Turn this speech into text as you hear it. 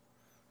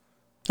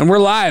And we're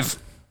live.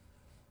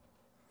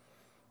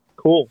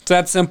 Cool. It's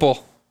that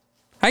simple.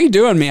 How you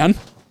doing, man?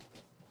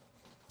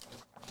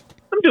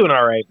 I'm doing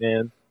all right,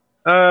 man.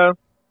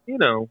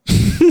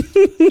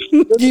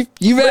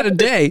 You've had a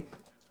day.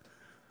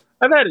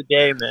 I've had a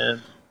day,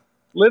 man.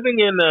 Living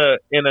in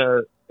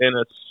an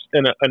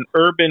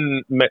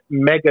urban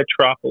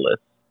megatropolis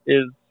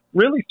is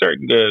really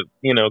starting to,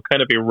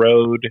 kind of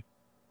erode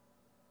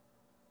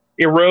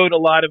a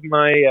lot of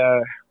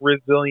my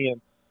resilience.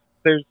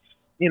 There's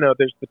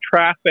the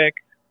traffic,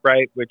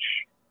 right? Which,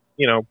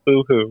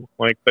 boo-hoo,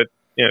 but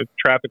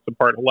traffic's a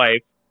part of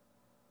life.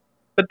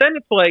 But then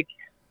it's like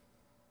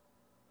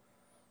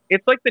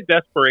the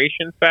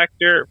desperation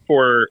factor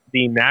for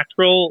the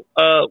natural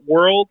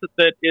world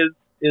that is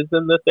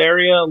in this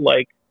area,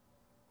 like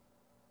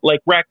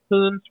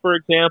raccoons, for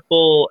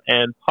example,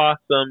 and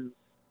possums.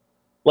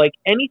 Like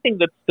anything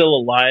that's still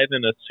alive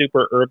in a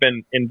super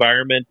urban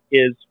environment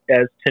is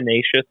as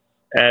tenacious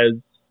as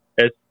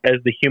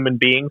the human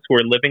beings who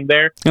are living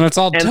there. And it's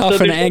all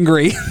tough and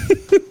angry.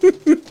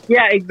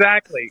 Yeah,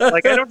 exactly.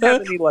 Like I don't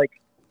have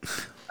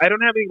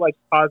any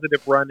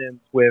positive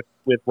run-ins with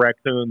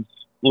raccoons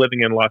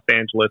living in Los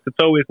Angeles. It's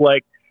always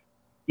like,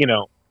 I'm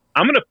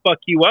going to fuck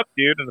you up,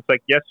 dude. And it's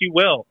like, yes, you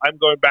will. I'm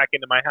going back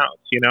into my house,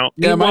 Yeah,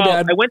 Meanwhile, my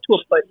dad. I went to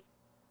a place.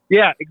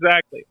 Yeah,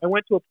 exactly. I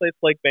went to a place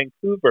like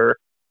Vancouver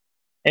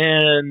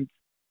and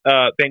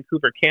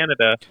Vancouver,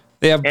 Canada.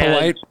 They have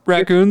polite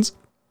raccoons?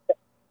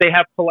 They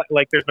have polite,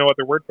 like there's no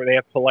other word for it. They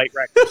have polite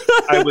raccoons.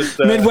 I was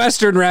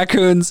Midwestern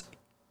raccoons.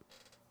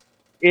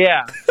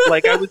 Yeah,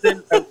 like I was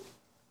in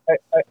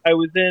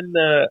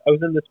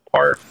this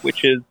park,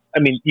 which is,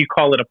 you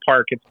call it a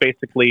park. It's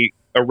basically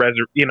a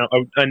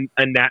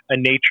a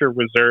nature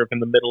reserve in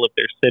the middle of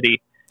their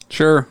city.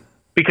 Sure.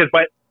 Because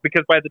by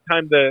the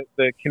time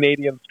the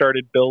Canadians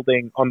started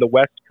building on the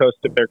west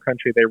coast of their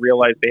country, they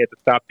realized they had to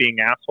stop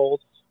being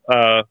assholes.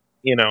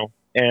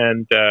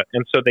 And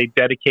so they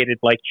dedicated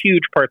like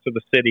huge parts of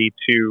the city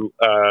to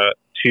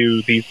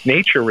these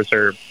nature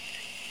reserves,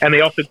 and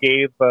they also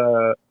gave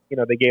a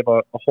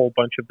whole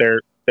bunch of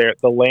the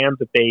land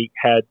that they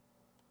had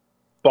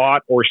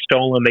bought or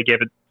stolen. They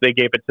gave it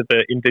to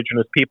the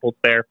indigenous peoples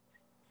there.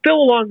 Still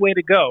a long way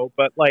to go,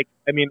 but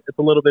it's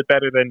a little bit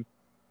better than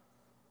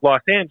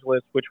Los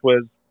Angeles, which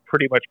was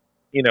pretty much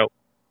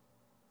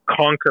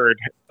conquered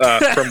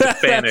from the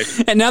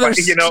Spanish. And now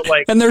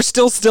they're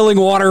still stealing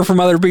water from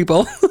other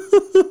people.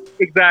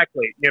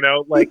 Exactly. It's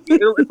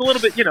a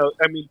little bit,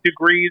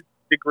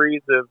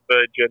 degrees of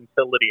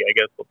gentility, I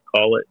guess let's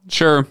call it.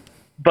 Sure.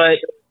 But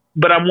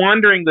I'm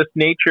wandering this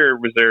nature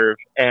reserve,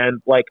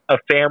 and like a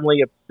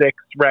family of 6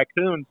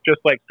 raccoons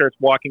just like starts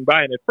walking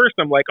by, and at first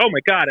I'm like, oh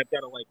my god, I've got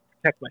to like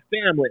protect my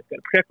family, I've got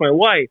to protect my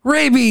wife.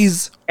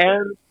 Rabies.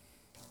 And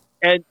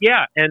I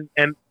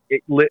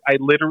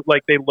literally,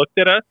 like, they looked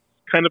at us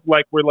kind of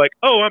like we're like,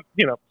 oh, I'm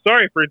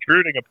sorry for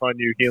intruding upon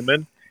you,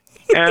 human,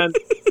 and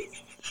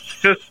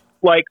just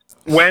like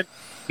went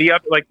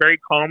very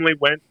calmly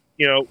went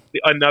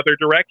another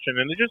direction,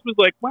 and it just was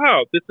like,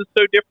 wow, this is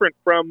so different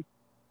from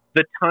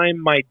the time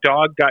my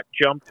dog got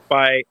jumped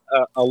by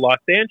a Los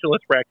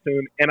Angeles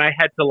raccoon, and I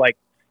had to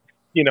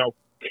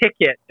kick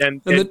it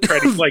and try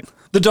to like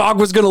the dog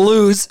was going to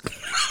lose.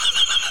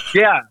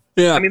 Yeah.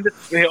 Yeah.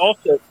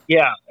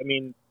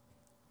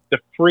 The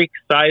freak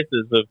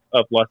sizes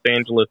of Los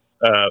Angeles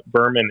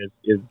vermin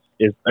is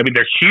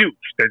they're huge.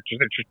 They're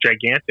just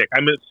gigantic.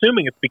 I'm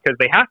assuming it's because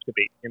they have to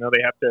be. They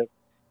have to.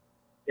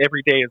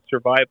 Every day is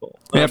survival.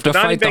 They have to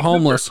fight the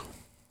homeless.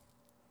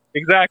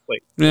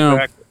 Exactly. Yeah.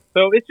 Exactly.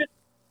 So it's just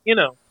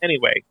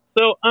anyway.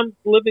 So I'm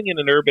living in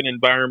an urban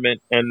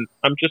environment, and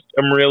I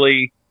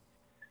really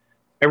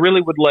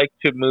would like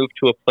to move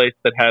to a place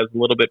that has a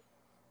little bit,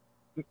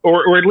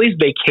 or at least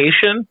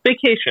vacation.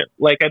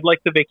 Like I'd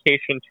like to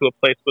vacation to a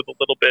place with a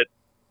little bit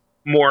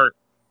more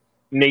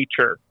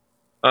nature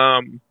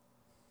than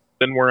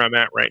where I'm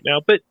at right now.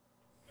 But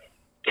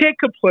can't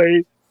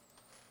complain.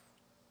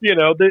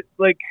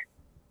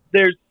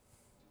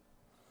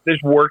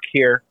 There's work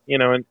here,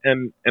 and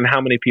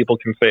how many people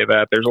can say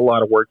that? There's a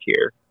lot of work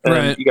here, and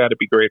right. You got to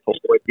be grateful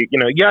for it.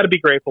 You got to be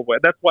grateful for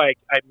it. That's why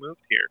I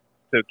moved here,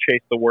 to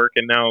chase the work,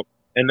 and now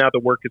the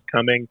work is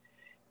coming,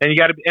 and you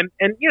got to be, and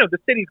the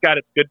city's got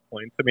its good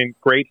points.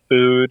 Great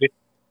food.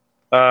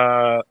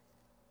 I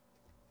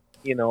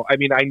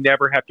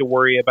never have to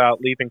worry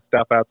about leaving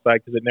stuff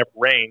outside because it never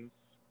rains.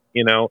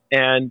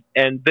 And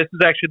this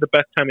is actually the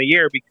best time of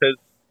year because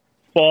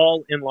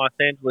fall in Los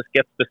Angeles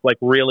gets this like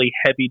really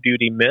heavy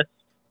duty mist,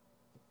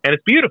 and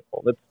it's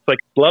beautiful. It's like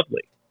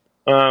lovely.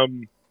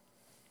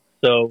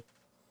 So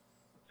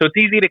it's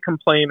easy to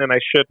complain, and I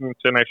shouldn't,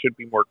 and I should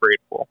be more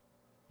grateful.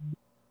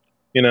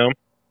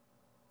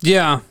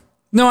 Yeah.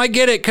 No, I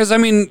get it. Cause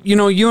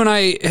you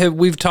and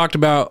we've talked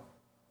about,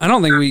 I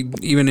don't think we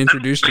even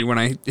introduced you when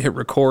I hit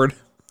record.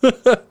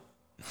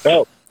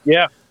 Oh,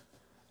 yeah.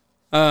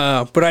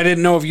 But I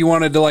didn't know if you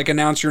wanted to like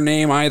announce your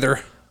name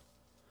either.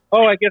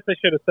 Oh, I guess I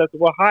should have said,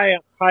 well,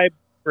 hi,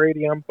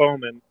 Brady, I'm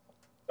Bowman.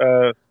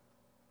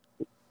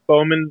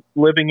 Bowman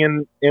living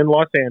in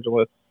Los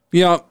Angeles.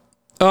 Yeah.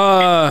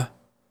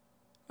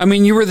 I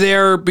mean, you were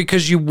there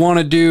because you want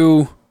to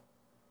do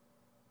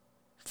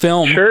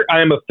film. Sure,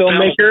 I'm a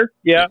filmmaker.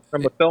 Yeah,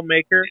 I'm a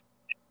filmmaker,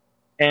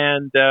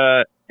 and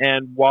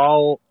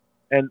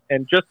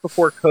just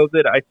before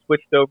COVID, I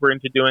switched over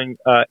into doing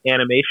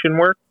animation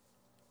work.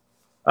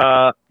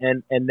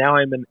 And now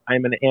I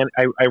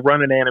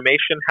run an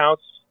animation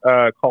house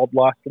called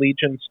Lost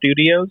Legion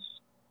Studios,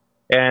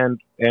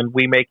 and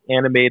we make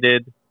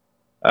animated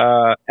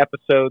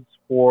episodes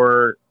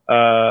for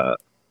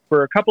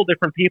a couple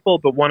different people,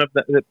 but one of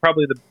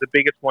probably the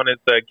biggest one is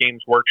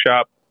Games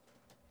Workshop,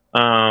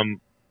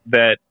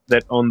 that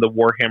own the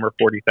Warhammer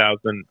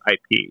 40,000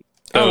 IP.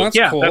 So that's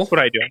cool. That's what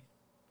I do.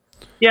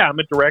 Yeah, I'm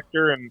a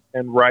director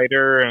and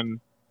writer, and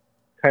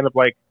kind of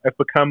like I've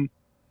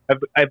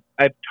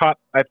taught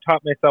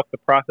myself the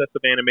process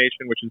of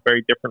animation, which is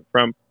very different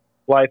from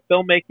live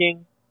filmmaking,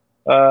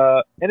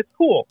 and it's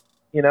cool.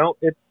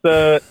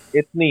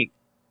 It's neat.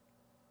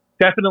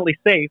 Definitely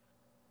safe.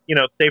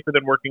 Safer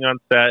than working on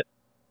set.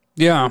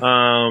 Yeah.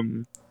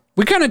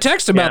 We kind of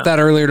texted about that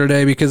earlier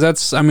today because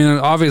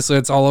obviously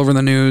it's all over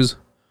the news,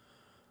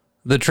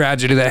 the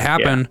tragedy that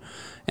happened. Yeah.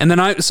 And then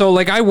I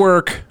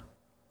work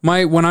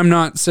when I'm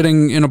not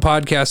sitting in a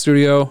podcast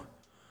studio,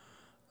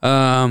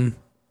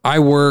 I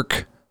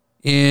work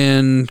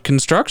in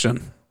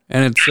construction,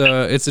 and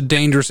it's a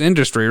dangerous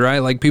industry, right?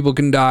 Like, people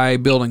can die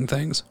building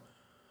things.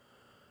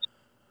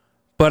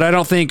 But I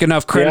don't think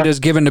enough credit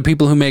is given to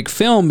people who make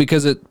film,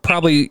 because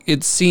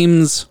it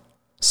seems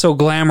so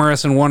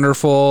glamorous and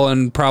wonderful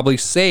and probably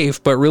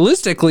safe, but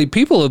realistically,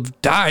 people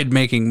have died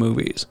making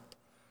movies.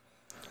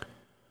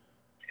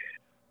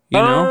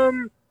 There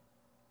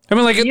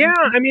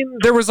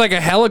was like a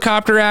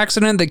helicopter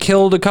accident that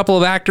killed a couple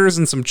of actors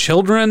and some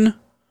children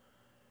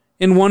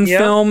in one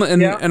film,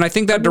 and I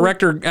think that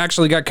director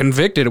actually got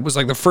convicted. It was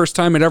like the first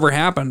time it ever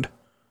happened.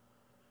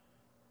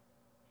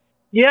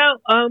 Yeah,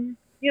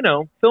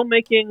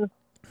 filmmaking.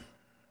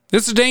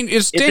 It's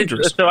dangerous,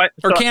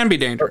 can be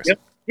dangerous.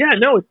 Yeah,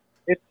 no,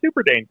 it's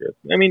super dangerous.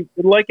 I mean,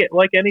 like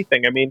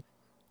anything. I mean,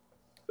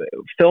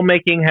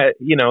 filmmaking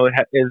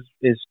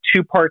is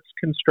 2 parts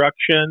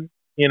construction,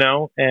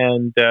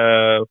 and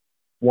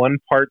 1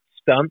 part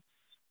stunts.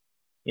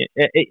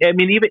 I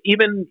mean,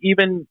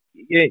 even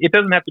it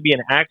doesn't have to be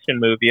an action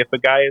movie. If a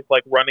guy is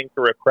like running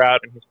through a crowd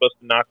and he's supposed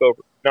to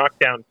knock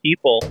down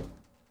people,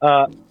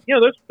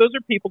 those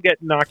are people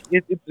getting knocked.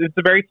 It's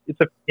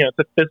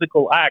a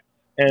physical act,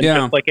 and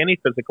just like any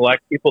physical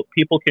act,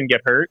 people can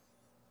get hurt.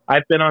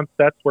 I've been on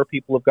sets where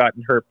people have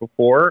gotten hurt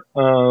before.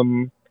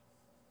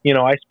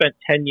 I spent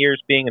 10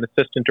 years being an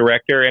assistant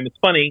director, and it's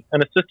funny,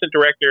 an assistant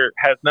director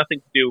has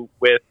nothing to do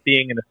with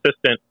being an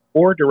assistant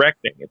or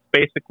directing. It's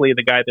basically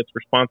the guy that's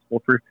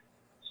responsible for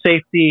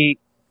safety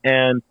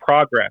and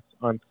progress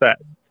on set.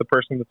 It's the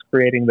person that's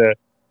creating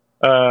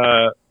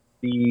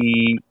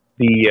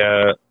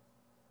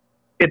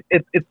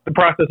it's the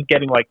process of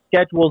getting like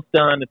schedules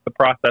done. It's the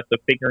process of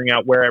figuring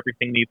out where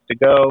everything needs to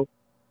go.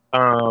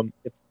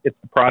 It's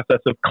the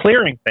process of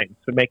clearing things,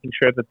 so making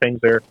sure that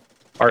things are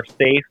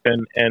safe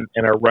and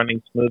are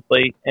running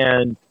smoothly.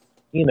 And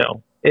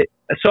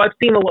so I've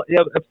seen a lot.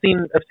 I've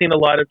seen a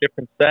lot of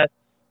different sets.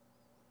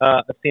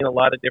 I've seen a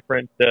lot of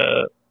different.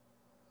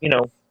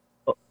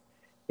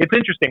 It's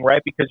interesting,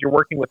 right? Because you're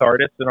working with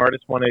artists, and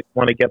artists want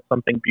to get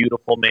something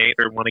beautiful made,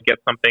 or want to get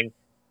something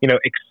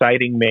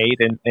exciting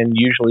made, and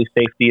usually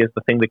safety is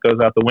the thing that goes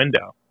out the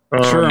window.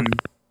 Sure.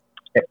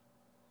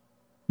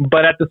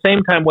 But at the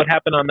same time, what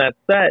happened on that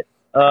set,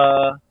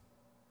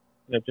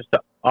 just to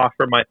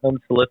offer my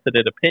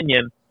unsolicited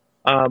opinion,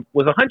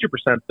 was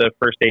 100% the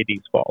first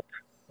AD's fault.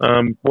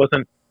 It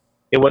wasn't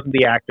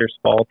the actor's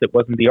fault. It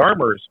wasn't the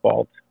armorer's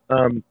fault.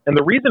 And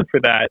the reason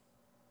for that,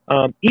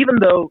 even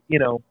though,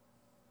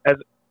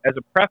 as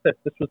a preface,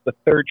 this was the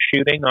 3rd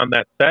shooting on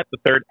that set, the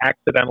 3rd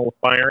accidental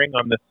firing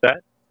on this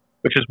set,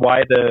 which is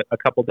why a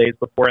couple days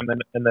before and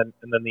then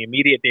the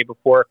immediate day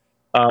before,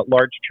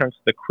 large chunks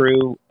of the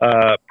crew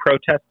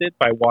protested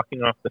by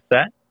walking off the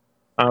set.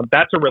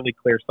 That's a really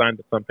clear sign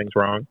that something's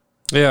wrong.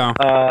 Yeah.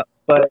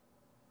 But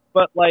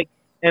like,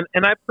 and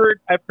I've heard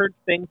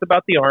things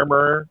about the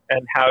armorer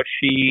and how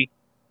she,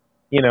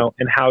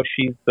 and how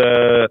she's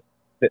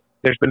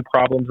there's been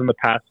problems in the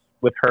past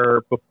with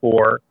her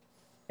before.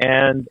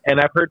 And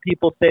I've heard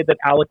people say that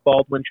Alec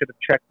Baldwin should have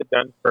checked the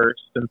gun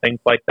first and things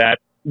like that,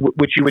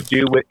 which you would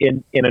do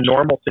in a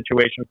normal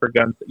situation for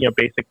guns,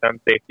 basic gun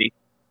safety.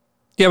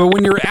 Yeah, but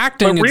when you're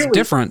acting, it's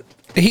different.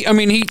 He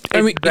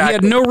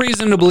had no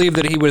reason to believe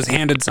that he was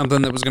handed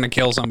something that was going to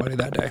kill somebody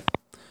that day.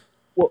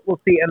 Well,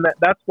 see, and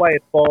that's why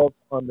it falls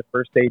on the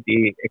first AD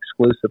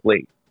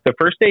exclusively. The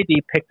first AD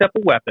picked up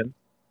a weapon,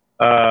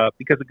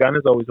 because a gun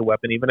is always a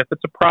weapon, even if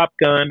it's a prop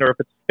gun or if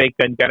it's a fake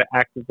gun. You got to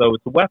act as though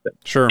it's a weapon.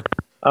 Sure.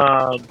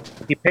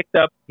 He picked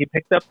up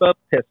a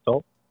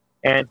pistol,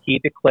 and he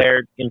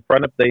declared in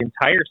front of the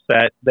entire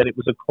set that it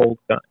was a cold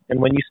gun. And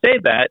when you say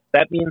that,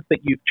 that means that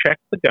you've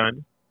checked the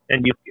gun,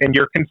 and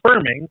you're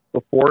confirming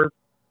before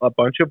a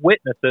bunch of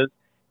witnesses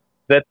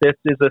that this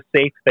is a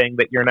safe thing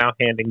that you're now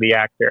handing the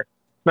actor.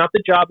 It's not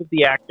the job of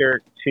the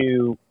actor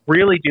to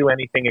really do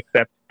anything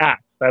except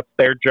act. That's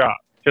their job.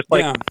 Just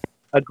like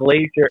a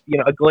glazier,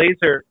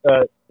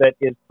 that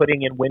is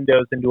putting in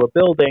windows into a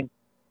building.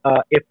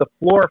 If the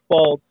floor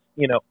falls,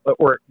 if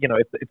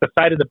the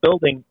side of the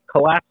building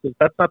collapses,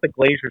 that's not the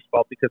glazier's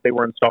fault because they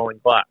were installing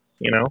glass.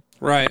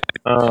 Right.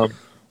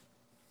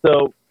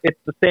 So it's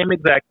the same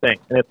exact thing,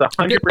 and it's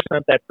 100%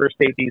 that first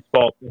AD's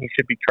fault, and he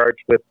should be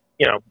charged with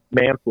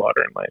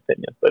manslaughter, in my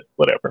opinion. But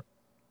whatever.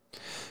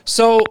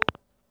 So,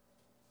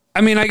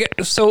 I mean, I'm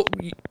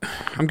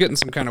getting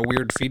some kind of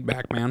weird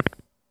feedback, man.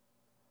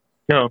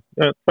 No,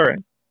 it's all right.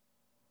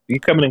 You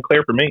coming in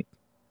clear for me?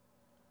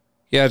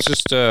 Yeah, it's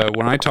just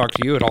when I talk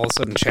to you, it all of a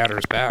sudden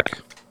chatters back.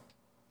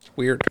 It's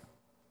weird.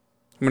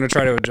 I'm gonna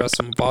try to adjust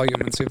some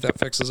volume and see if that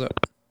fixes it.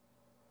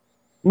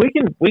 We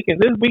can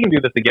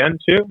do this again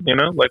too.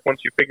 Like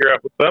once you figure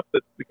out what's up,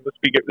 this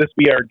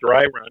be our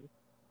dry run.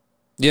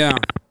 Yeah.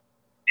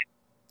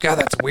 God,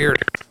 that's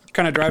weird.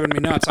 Kind of driving me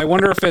nuts. I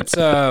wonder if it's.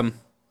 I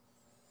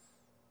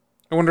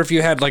wonder if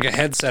you had like a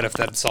headset, if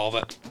that'd solve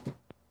it.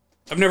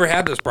 I've never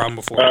had this problem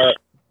before.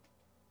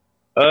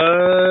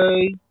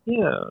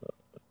 Yeah.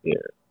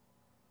 Here.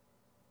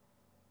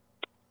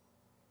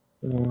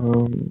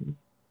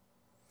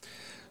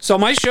 So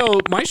my show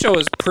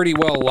is pretty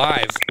well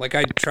live. Like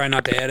I try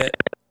not to edit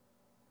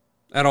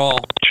at all.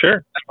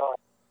 Sure.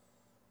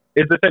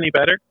 Is this any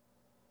better?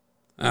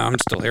 I'm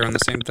still hearing the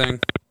same thing.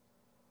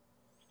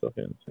 Still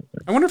hearing the same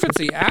thing. I wonder if it's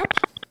the app.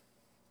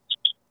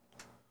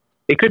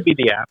 It could be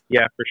the app.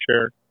 Yeah, for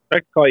sure. I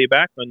could call you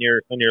back on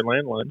your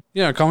landline.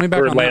 Yeah, call me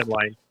back or on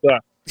landline.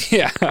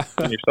 Yeah.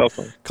 On your cell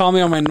phone. Call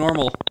me on my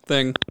normal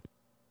thing.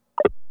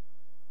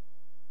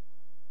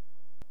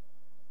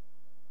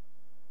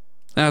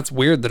 That's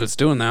weird that it's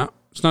doing that.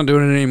 It's not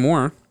doing it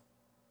anymore.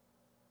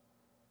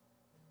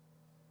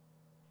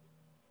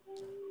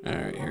 All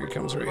right, here he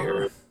comes right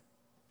here.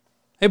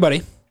 Hey,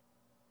 buddy.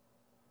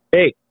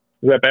 Hey,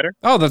 is that better?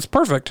 Oh, that's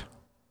perfect.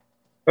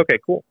 Okay,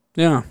 cool.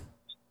 Yeah.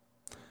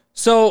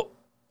 So,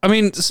 I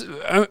mean,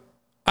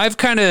 I've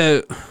kind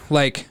of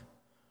like,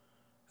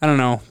 I don't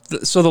know.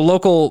 So the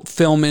local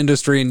film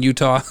industry in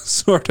Utah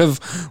sort of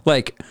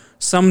like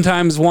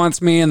sometimes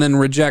wants me and then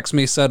rejects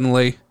me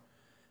suddenly.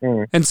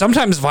 And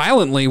sometimes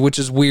violently, which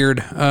is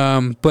weird.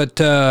 But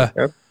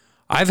Yep.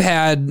 I've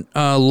had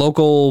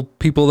local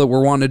people that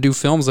were wanting to do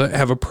films that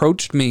have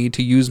approached me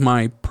to use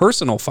my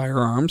personal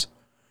firearms,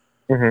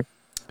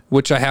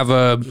 which I have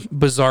a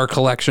bizarre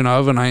collection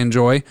of and I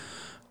enjoy.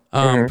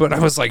 But I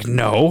was like,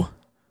 no,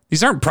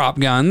 these aren't prop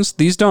guns.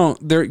 These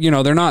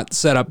they're not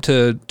set up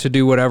to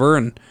do whatever.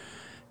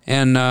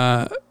 And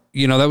that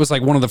was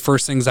like one of the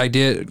first things I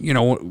did,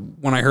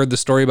 when I heard the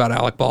story about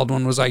Alec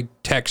Baldwin was I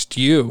text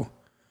you.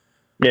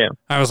 Yeah.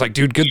 I was like,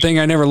 dude, good thing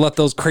I never let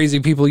those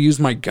crazy people use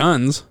my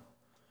guns.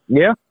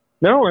 Yeah.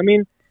 No, I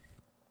mean,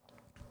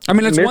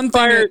 it's one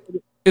thing.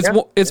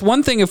 It's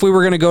one thing if we were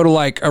going to go to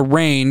like a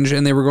range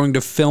and they were going to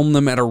film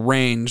them at a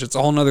range. It's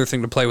a whole other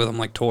thing to play with them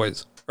like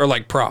toys or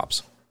like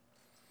props.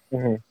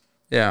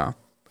 Yeah.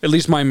 At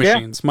least my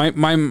machines. Yeah.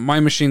 My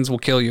machines will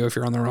kill you if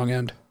you're on the wrong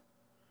end.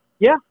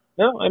 Yeah.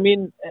 No, I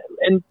mean,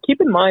 and keep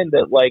in mind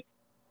that like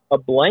a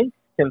blank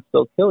can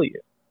still kill you.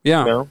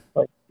 Yeah.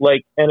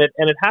 And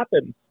it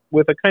happens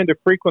with a kind of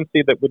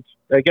frequency that would,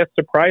 I guess,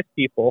 surprise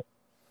people.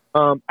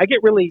 I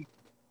get really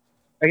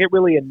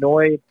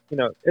annoyed.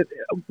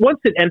 Once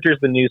it enters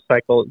the news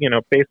cycle,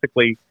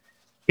 basically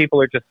people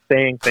are just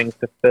saying things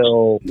to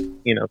fill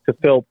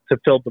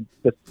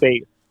the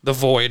space, the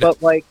void.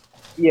 But like,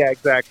 yeah,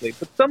 exactly.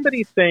 But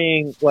somebody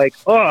saying like,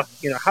 oh,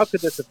 how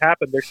could this have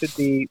happened? There should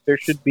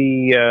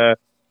be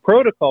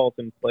protocols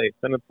in place,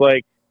 and it's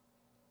like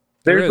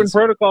there's been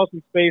protocols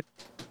in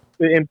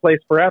place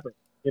forever.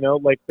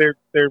 Like they're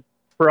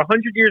for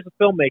 100 years of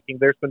filmmaking,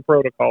 there's been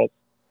protocols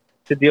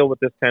to deal with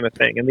this kind of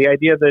thing. And the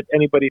idea that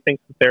anybody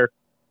thinks that there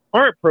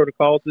aren't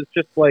protocols is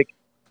just like,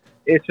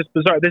 it's just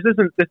bizarre. This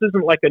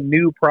isn't like a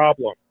new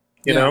problem,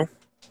 you know?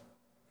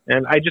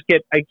 And I just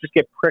get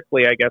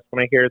prickly, I guess,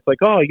 when I hear it's like,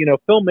 oh,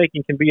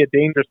 filmmaking can be a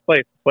dangerous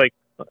place. It's like,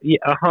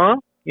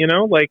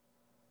 like,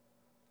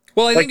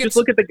 well, I think just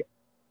look at the,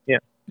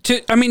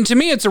 to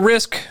me, it's a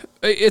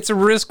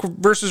risk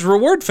versus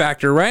reward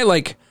factor, right?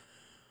 Like,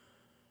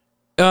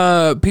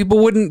 people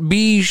wouldn't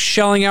be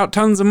shelling out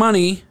tons of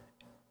money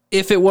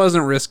if it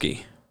wasn't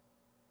risky.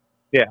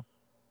 Yeah.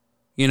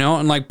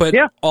 But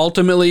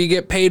ultimately you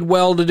get paid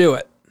well to do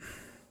it.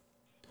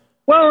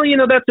 Well,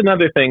 that's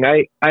another thing.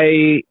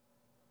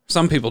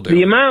 Some people do.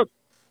 The amount,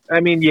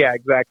 yeah,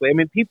 exactly.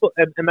 People,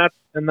 and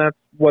that's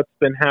what's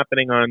been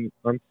happening on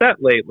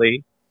set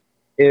lately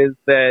is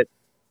that,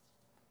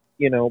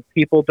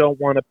 people don't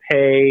want to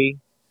pay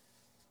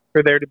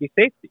for there to be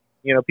safety.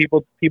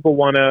 People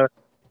want to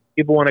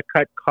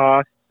cut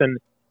costs and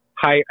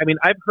hire.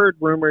 I've heard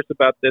rumors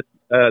about this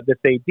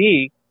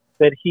AD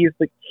that he's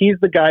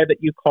the guy that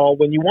you call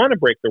when you want to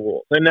break the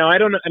rules. And now I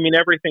don't know.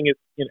 Everything is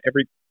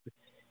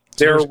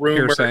there are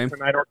rumors, and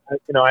I don't.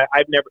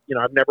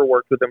 I've never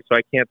worked with him, so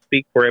I can't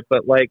speak for it.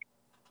 But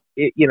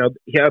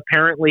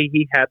apparently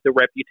he had the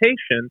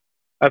reputation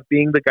of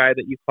being the guy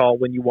that you call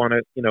when you want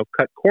to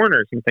cut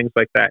corners and things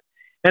like that.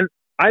 And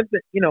I've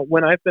been,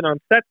 when I've been on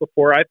set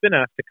before, I've been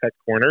asked to cut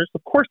corners.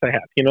 Of course I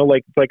have.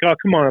 Like it's like, oh,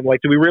 come on,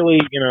 like, do we really,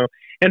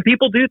 And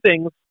people do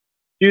things.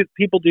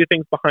 People do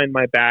things behind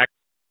my back.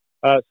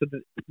 So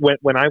that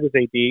when I was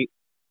AD,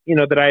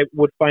 that I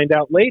would find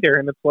out later,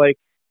 and it's like,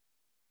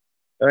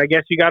 I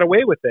guess you got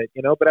away with it,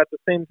 But at the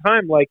same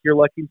time, like, you're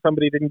lucky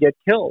somebody didn't get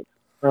killed.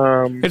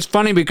 It's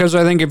funny because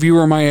I think if you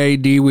were my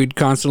AD, we'd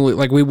constantly,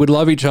 like, we would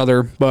love each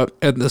other, but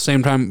at the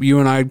same time, you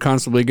and I'd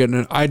constantly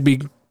I'd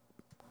be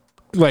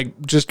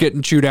like just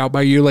getting chewed out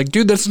by you, like,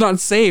 dude, that's not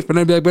safe, and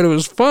I'd be like, but it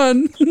was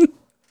fun.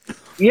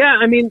 Yeah,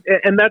 I mean,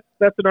 and that's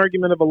an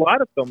argument of a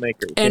lot of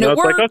filmmakers. And it's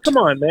worked. like, oh, come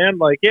on, man,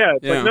 like,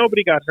 it's like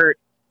nobody got hurt,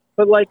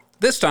 but like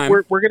this time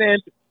we're gonna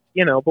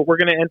but we're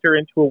gonna enter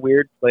into a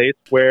weird place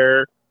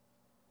where.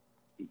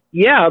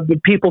 Yeah,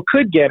 but people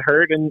could get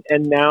hurt, and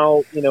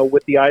now,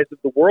 with the eyes of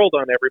the world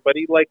on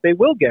everybody, like, they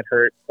will get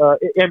hurt. I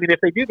mean, if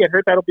they do get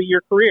hurt, that'll be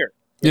your career.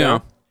 You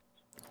know?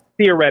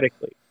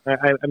 Theoretically.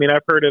 I mean,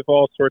 I've heard of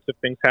all sorts of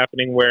things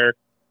happening where,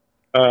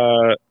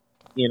 a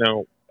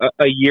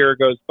year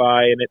goes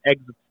by and it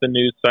exits the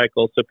news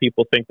cycle, so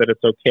people think that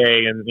it's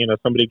okay, and,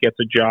 somebody gets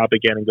a job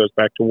again and goes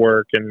back to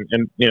work, and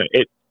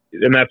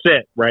that's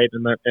it, right?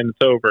 And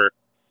it's over.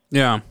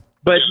 Yeah.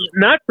 But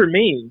not for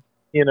me,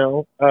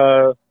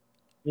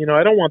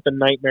 I don't want the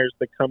nightmares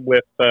that come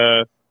with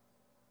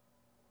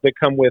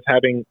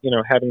having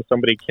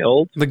somebody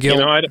killed. The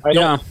guilt. I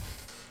don't.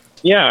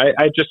 Yeah,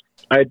 I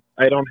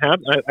don't have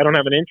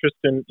an interest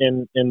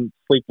in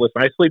sleepless.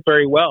 I sleep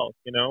very well.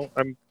 So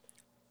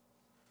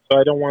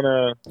I don't want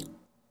to.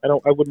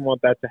 I wouldn't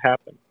want that to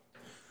happen.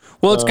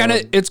 Well,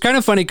 it's kind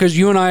of funny because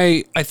you and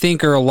I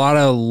think are a lot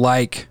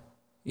alike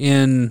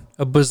in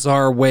a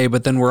bizarre way,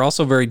 but then we're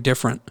also very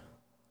different.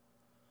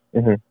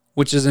 Mm-hmm.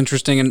 Which is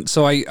interesting. And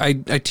so I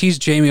tease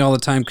Jamie all the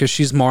time because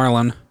she's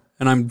Marlon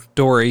and I'm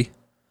Dory.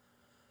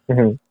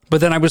 Mm-hmm. But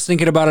then I was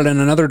thinking about it in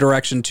another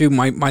direction too.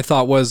 My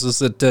thought is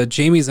that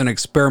Jamie's an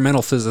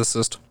experimental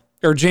physicist,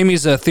 or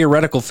Jamie's a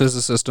theoretical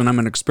physicist and I'm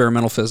an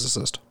experimental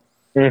physicist.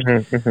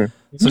 Mm-hmm.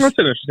 Mm-hmm. So that's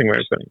an interesting way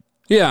of saying it.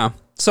 Yeah.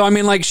 So I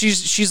mean, like,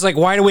 she's like,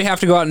 why do we have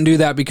to go out and do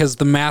that? Because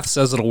the math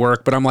says it'll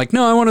work. But I'm like,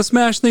 no, I want to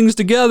smash things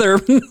together.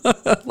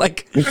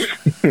 Like,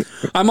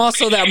 I'm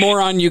also that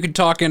moron you could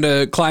talk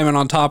into climbing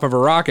on top of a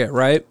rocket,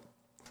 right?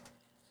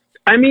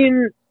 I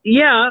mean,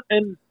 yeah,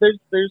 and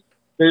there's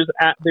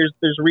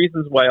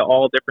reasons why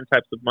all different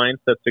types of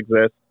mindsets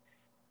exist.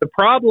 The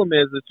problem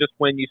is just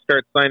when you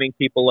start signing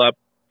people up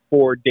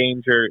for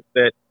danger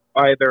that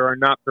either are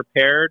not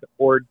prepared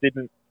or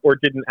didn't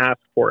ask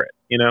for it.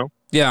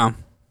 Yeah.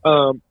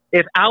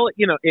 If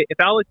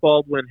Alec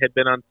Baldwin had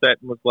been on set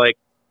and was like,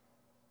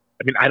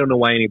 I mean, I don't know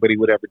why anybody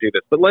would ever do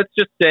this, but let's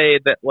just say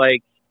that,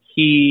 like,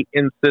 he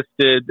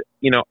insisted,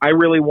 I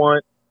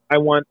want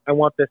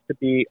this to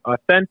be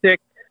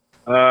authentic.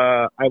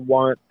 I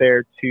want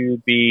there to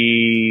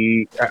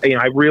be,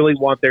 I really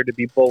want there to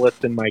be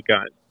bullets in my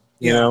gun.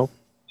 You know.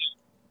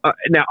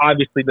 Now,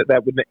 obviously,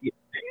 that would.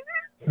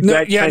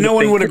 No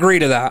one would agree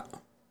to that.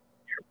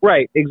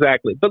 Right.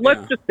 Exactly. But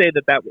let's just say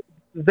that.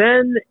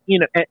 Then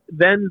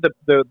then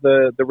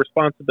the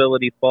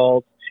responsibility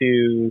falls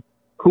to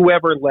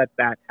whoever let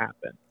that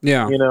happen.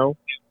 Yeah.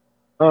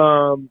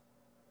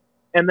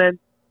 And then,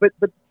 but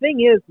the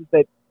thing is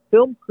that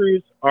film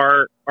crews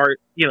are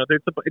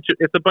it's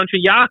a bunch of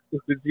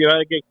yahoos.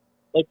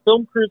 Like,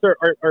 film crews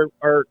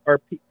are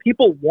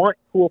people want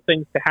cool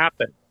things to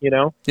happen.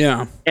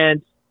 Yeah.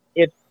 And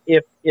if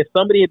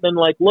somebody had been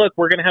like, look,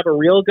 we're gonna have a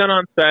real gun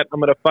on set,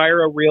 I'm gonna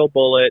fire a real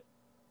bullet.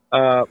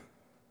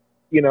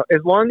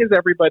 As long as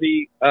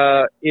everybody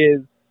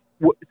is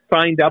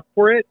signed up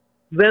for it,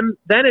 then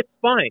it's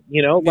fine.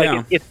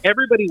 If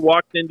everybody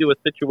walked into a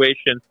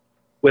situation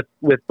with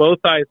both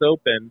eyes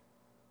open,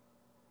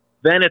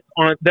 then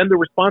then the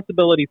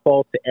responsibility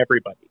falls to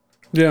everybody.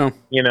 Yeah.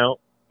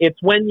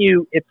 It's when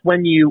you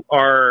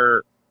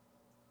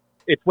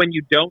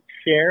don't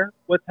share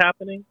what's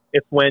happening.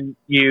 It's when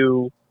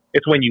you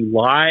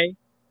lie.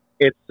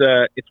 It's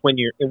when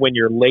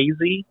you're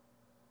lazy.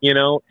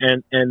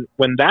 And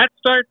when that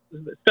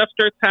stuff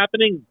starts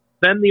happening,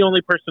 then the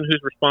only person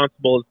who's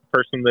responsible is the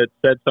person that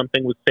said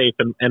something was safe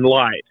and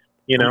lied,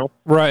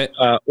 Right.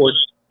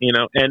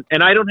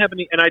 And I don't have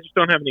any, and I just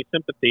don't have any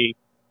sympathy.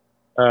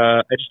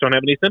 I just don't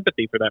have any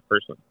sympathy for that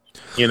person,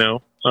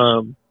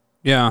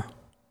 Yeah.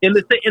 In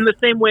the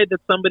same way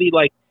that somebody,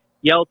 like,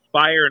 yells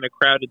fire in a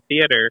crowded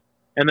theater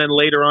and then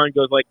later on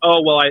goes like,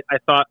 oh, well, I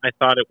thought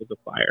it was a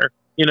fire,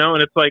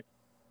 and it's like,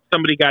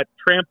 somebody got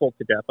trampled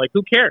to death. Like,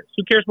 who cares?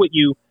 Who cares what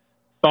you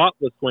thought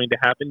was going to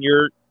happen?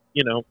 You're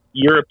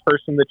a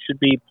person that should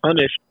be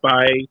punished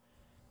by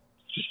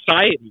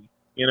society,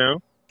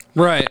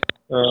 Right.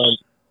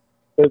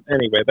 But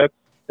anyway, that's,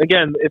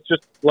 again, it's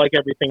just like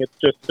everything. It's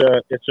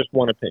just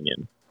one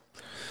opinion.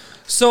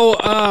 So,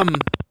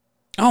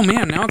 oh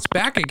man, now it's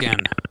back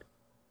again.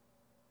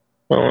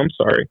 Oh, I'm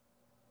sorry.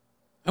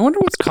 I wonder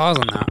what's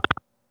causing that.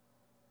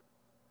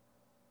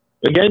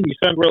 Again, you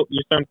sound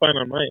fine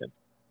on my end.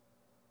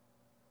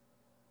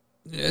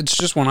 It's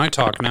just when I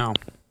talk now.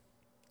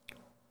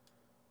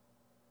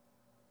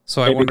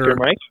 So Maybe I wonder. Your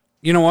mic?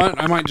 You know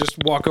what? I might just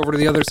walk over to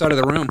the other side of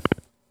the room.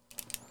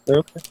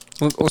 Okay.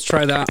 Let's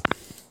try that.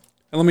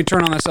 And let me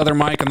turn on this other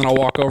mic, and then I'll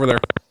walk over there.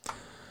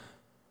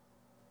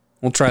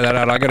 We'll try that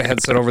out. I got a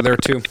headset over there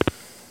too.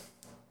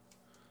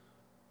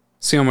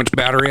 See how much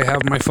battery I have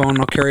on my phone.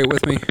 I'll carry it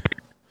with me.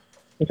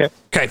 Okay.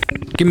 Okay.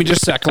 Give me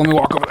just a sec. Let me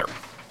walk over there.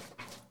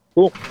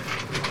 Cool.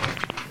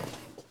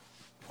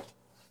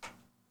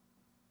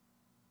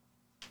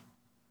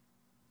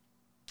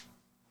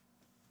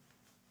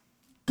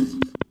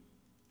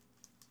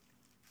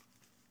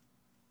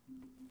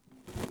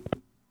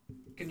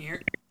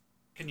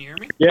 Can you hear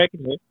me? Yeah, I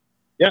can hear.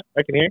 Yeah,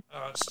 I can hear.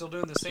 It's still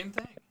doing the same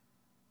thing.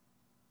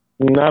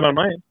 Not on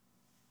my end.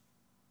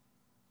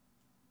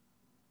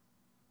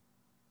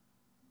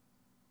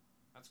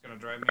 That's gonna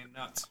drive me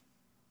nuts.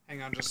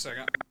 Hang on just a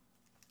second.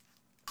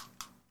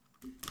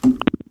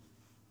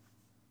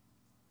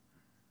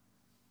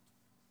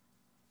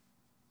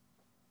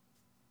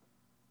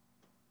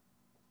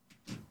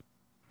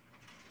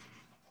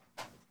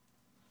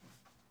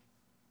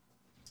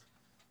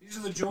 These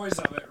are the joys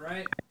of it,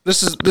 right?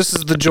 This is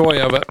the joy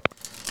of it.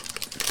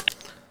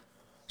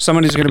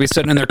 Somebody's going to be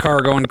sitting in their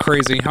car going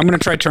crazy. I'm going to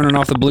try turning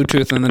off the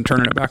Bluetooth and then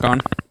turning it back on.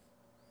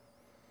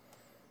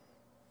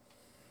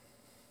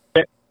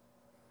 Okay.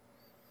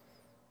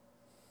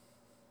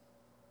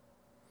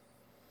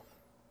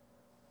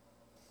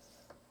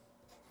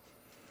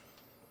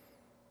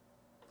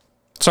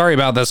 Sorry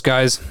about this,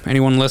 guys.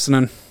 Anyone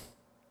listening?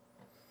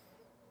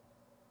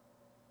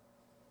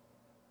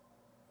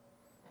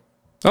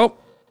 Oh.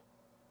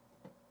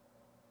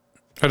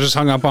 I just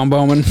hung up on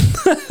Bowman.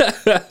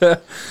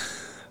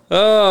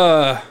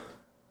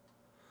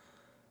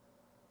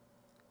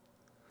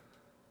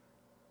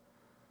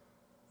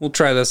 We'll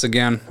try this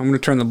again. I'm going to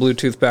turn the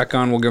Bluetooth back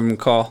on. We'll give him a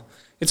call.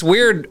 It's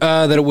weird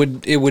that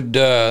it would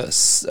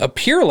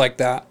appear like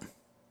that.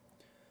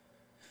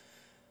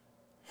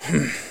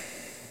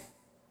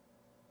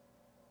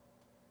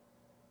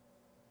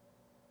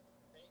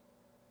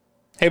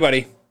 Hey,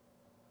 buddy.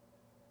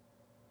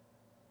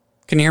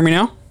 Can you hear me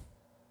now?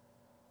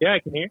 Yeah, I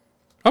can hear.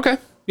 Okay.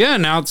 Yeah,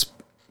 now it's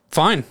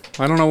fine.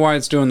 I don't know why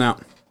it's doing that.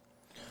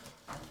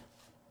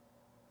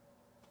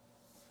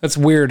 That's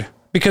weird.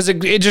 Because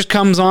it just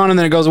comes on and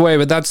then it goes away,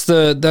 but that's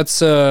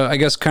I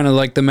guess kind of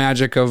like the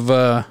magic of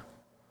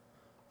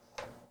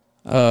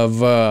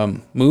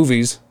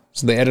movies.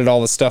 So they edit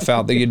all the stuff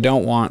out that you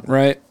don't want,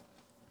 right?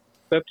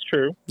 That's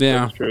true.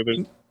 Yeah. That's true.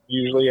 There's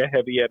usually a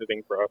heavy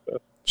editing process.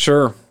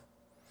 Sure.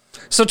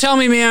 So tell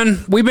me,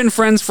 man, we've been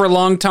friends for a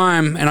long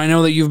time, and I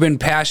know that you've been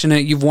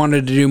passionate. You've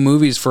wanted to do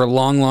movies for a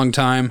long, long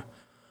time.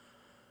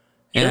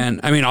 Sure. And,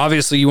 I mean,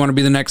 obviously you want to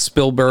be the next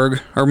Spielberg,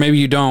 or maybe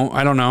you don't.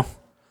 I don't know.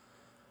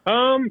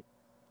 I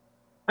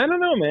don't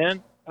know,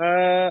 man.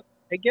 I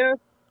guess.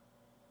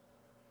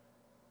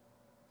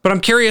 But I'm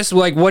curious,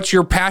 like, what's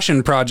your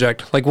passion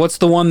project? Like, what's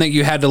the one that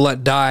you had to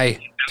let die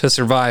to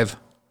survive?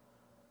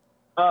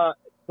 The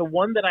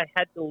one that I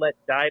had to let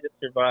die to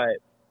survive.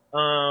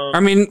 I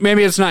mean,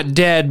 maybe it's not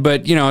dead,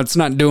 but, you know, it's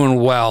not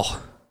doing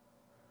well.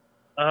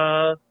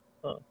 I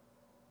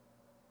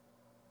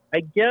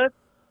guess.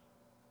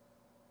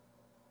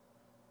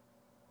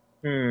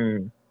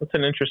 That's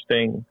an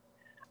interesting.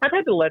 I've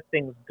had to let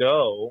things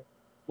go.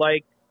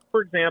 Like,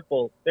 for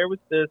example, there was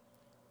this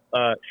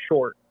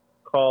short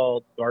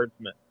called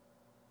Guardsman.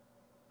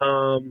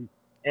 And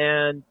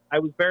I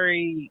was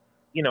very,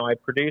 I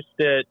produced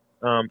it.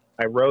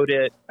 I wrote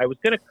it. I was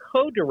going to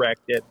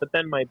co-direct it, but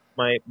then my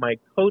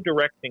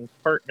co-directing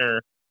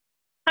partner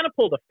kind of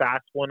pulled a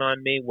fast one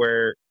on me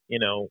where,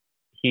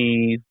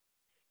 he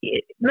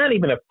not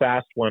even a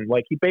fast one.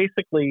 Like, he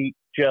basically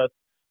just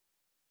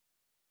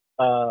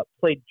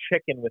played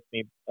chicken with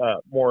me,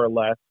 more or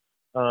less,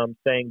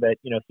 saying that,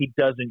 he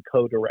doesn't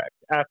co-direct.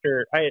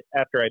 After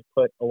I'd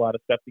put a lot of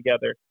stuff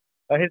together.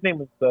 His name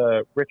was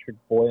Richard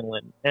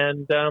Boylan.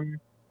 And,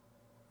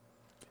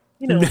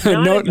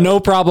 no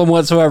problem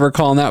whatsoever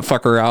calling that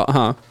fucker out,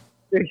 huh?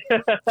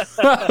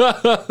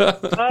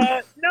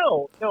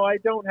 No, I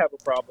don't have a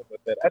problem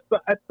with it. At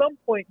some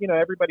point,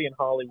 everybody in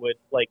Hollywood,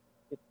 like,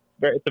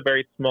 it's a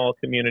very small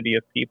community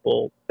of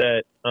people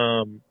that,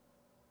 that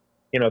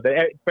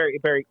it's very,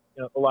 very,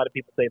 a lot of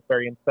people say it's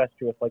very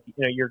incestuous. Like,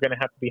 you're going to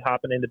have to be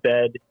hopping into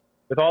bed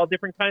with all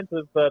different kinds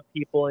of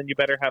people, and you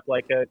better have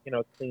like a,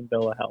 clean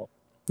bill of health.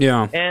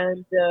 Yeah.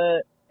 And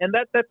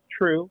that's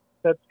true.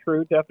 That's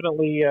true.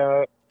 Definitely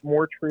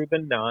more true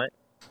than not.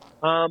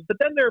 But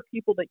then there are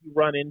people that you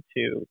run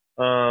into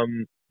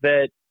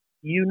that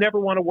you never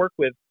want to work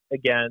with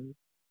again,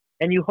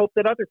 and you hope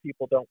that other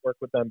people don't work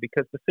with them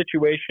because the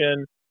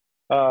situation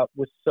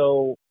was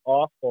so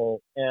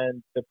awful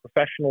and the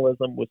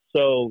professionalism was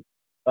so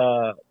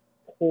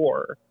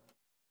poor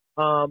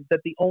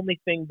that the only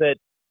thing that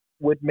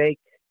would make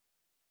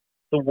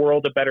the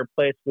world a better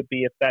place would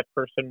be if that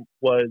person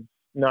was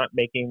not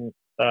making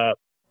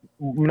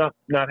not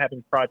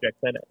having projects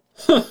in it.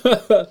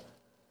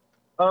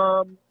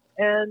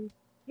 And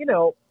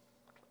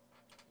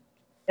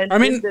I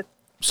mean,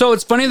 so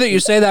it's funny that you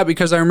say that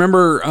because I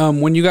remember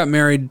when you got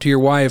married to your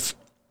wife,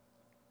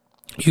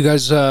 You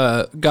guys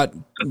got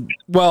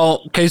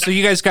okay. So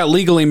you guys got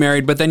legally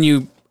married, but then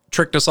you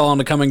tricked us all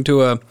into coming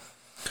to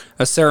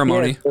a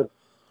ceremony. Yeah,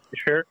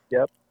 sure.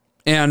 Yep.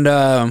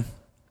 And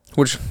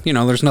which,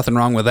 there's nothing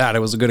wrong with that. It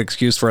was a good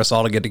excuse for us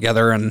all to get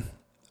together and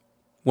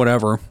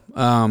whatever.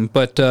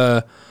 But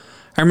I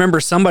remember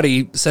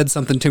somebody said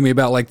something to me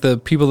about like the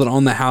people that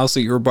own the house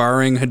that you were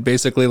borrowing had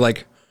basically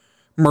like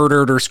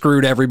murdered or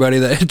screwed everybody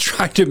that had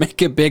tried to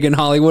make it big in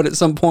Hollywood at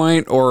some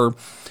point, or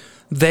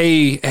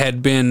they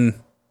had been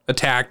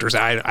attacked, or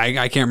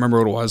I can't remember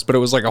what it was, but it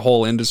was like a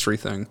whole industry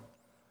thing.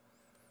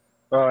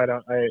 Oh,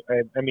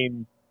 I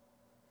mean,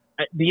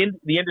 the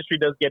industry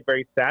does get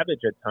very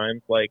savage at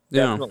times. Like,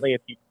 definitely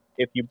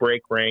if you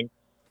break ranks,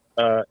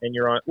 and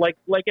you're on, like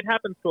it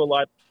happens to a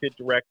lot of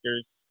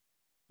directors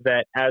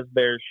that as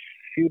they're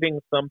shooting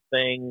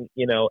something,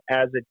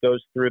 as it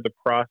goes through the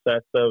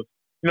process of,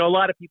 a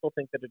lot of people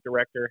think that a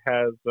director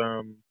has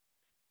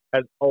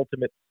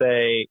ultimate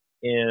say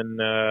in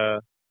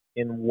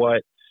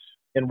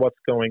what's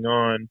going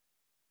on,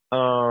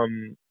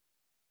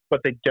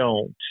 but they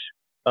don't.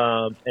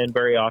 And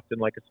very often,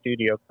 like, a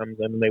studio comes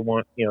in and they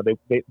want,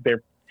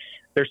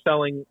 they're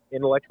selling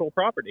intellectual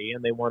property,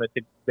 and they want it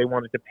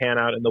to pan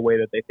out in the way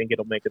that they think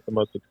it'll make it the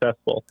most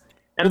successful.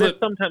 And then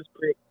sometimes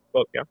create.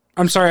 Oh, yeah.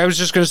 I'm sorry, I was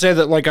just going to say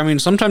that,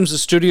 sometimes the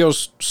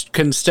studios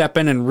can step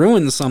in and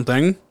ruin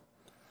something.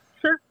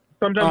 Sure.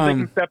 Sometimes they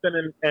can step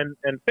in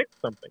and fix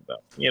something,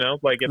 though.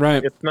 Right.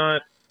 It's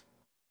not.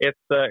 It's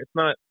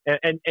not,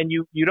 and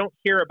you don't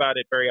hear about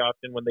it very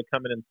often when they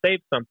come in and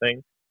save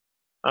something,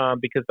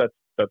 because that's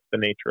the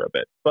nature of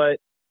it.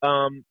 But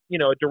a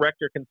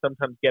director can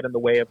sometimes get in the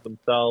way of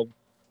themselves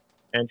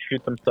and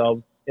shoot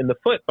themselves in the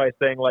foot by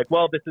saying, like,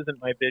 well, this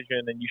isn't my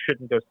vision and you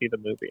shouldn't go see the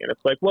movie. And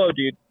it's like, whoa,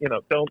 dude,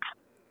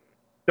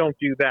 don't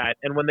do that.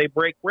 And when they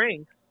break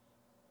ranks,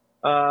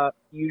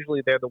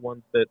 usually they're the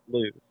ones that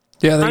lose.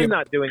 Yeah, I'm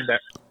not doing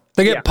that.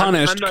 They get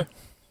punished. I'm not,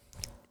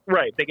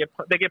 right. They get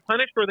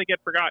punished, or they get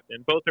forgotten,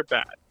 and both are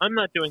bad. I'm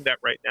not doing that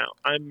right now.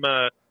 I'm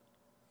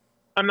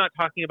not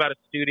talking about a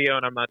studio,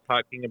 and I'm not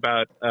talking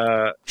about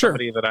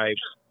somebody that I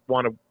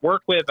want to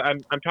work with.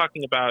 I'm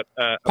talking about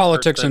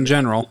politics in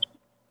general.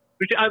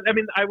 Which I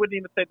mean, I wouldn't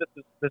even say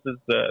this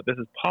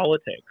is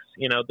politics.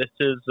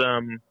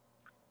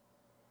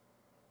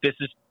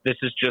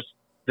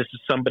 This is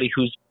somebody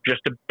who's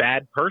just a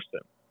bad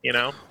person.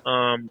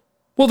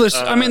 Well,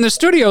 the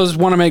studios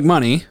want to make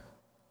money.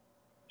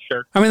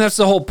 Sure. I mean, that's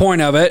the whole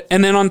point of it.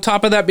 And then on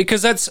top of that,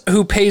 because that's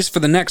who pays for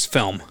the next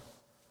film.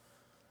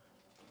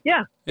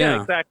 Yeah,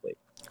 exactly.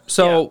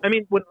 So, I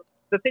mean,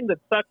 the thing that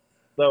sucks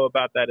though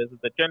about that is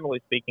that,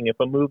 generally speaking, if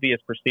a movie is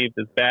perceived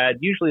as bad,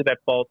 usually that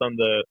falls on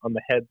the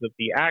heads of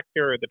the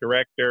actor or the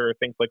director or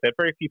things like that.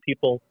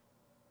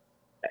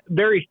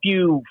 Very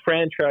few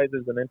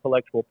franchises and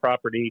intellectual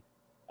property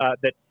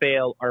that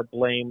fail are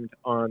blamed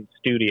on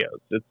studios.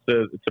 It's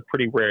a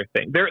pretty rare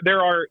thing.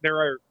 There are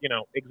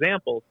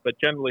examples, but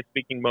generally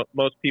speaking,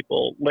 most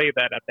people lay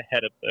that at the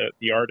head of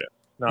the artist,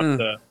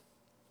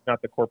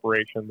 not the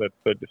corporation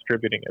that's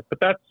distributing it. But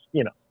that's,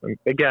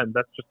 again,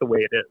 that's just the way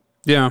it is.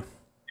 Yeah.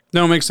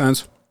 No, it makes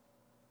sense.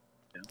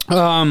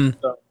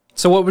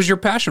 So what was your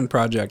passion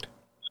project?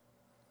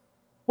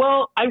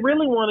 Well, I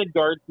really wanted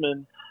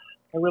Guardsman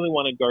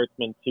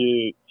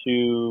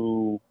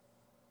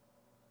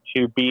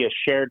to be a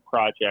shared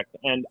project,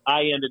 and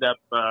I ended up,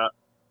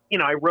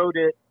 I wrote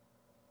it.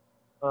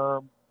 I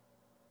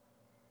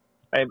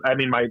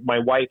mean, my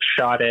wife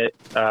shot it.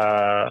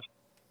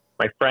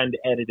 My friend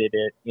edited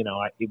it.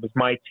 It was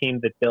my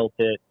team that built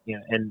it,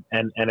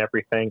 and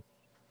everything.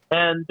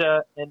 And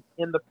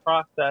in the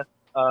process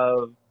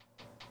of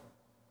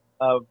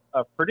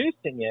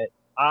producing it,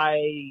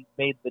 I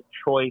made the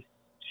choice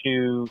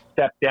to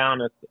step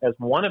down as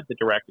one of the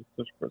directors.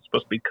 We're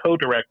supposed to be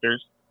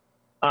co-directors,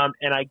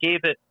 and I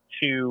gave it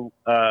to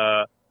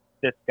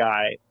this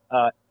guy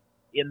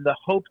in the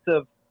hopes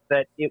of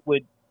that it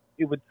would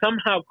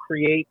somehow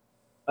create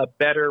a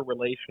better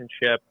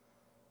relationship,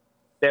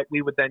 that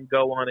we would then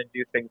go on and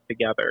do things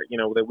together.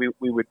 That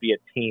we would be a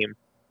team.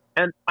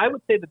 And I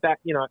would say that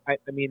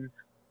I mean,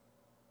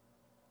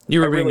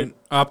 you were being an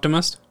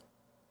optimist.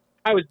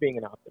 I was being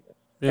an optimist.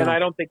 Yeah. And I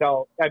don't think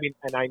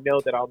and I know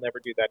that I'll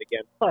never do that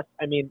again. Plus,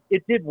 I mean,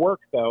 it did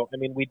work though. I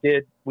mean, we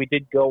did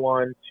go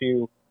on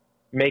to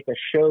make a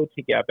show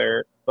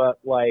together, but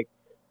I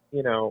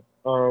don't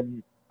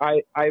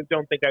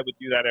think I would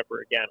do that ever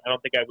again. I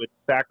don't think I would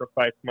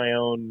sacrifice my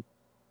own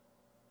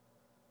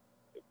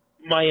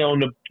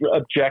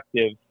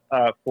objective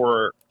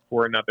for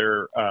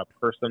another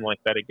person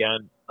like that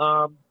again.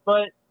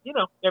 But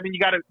I mean, you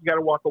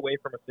gotta walk away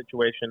from a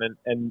situation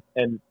and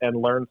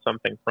learn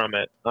something from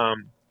it.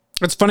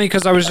 It's funny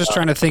because I was just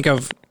trying to think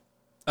of,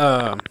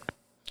 God,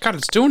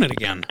 it's doing it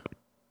again.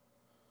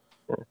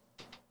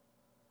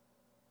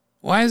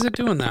 Why is it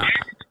doing that?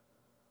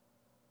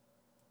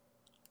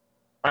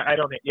 I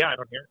don't hear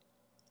it.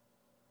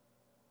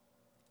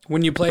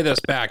 When you play this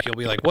back, you'll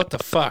be like, what the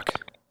fuck?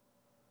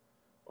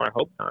 Well, I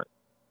hope not.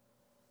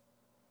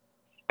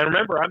 And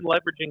remember, I'm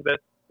leveraging this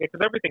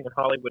because everything in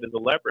Hollywood is a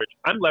leverage.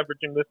 I'm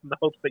leveraging this in the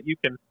hopes that you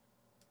can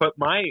put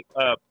my,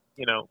 my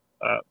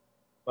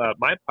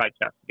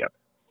podcast together.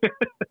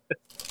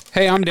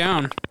 Hey, I'm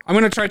down. I'm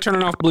going to try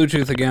turning off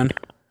Bluetooth again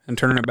and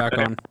turning it back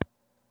on.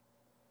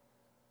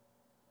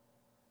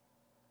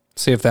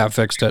 See if that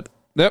fixed it.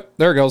 Yep,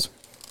 there it goes.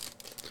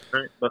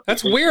 Right,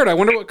 that's weird. I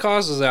wonder what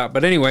causes that.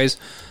 But anyways,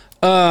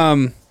 yeah,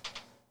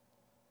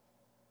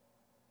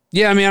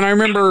 man, I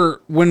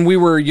remember when we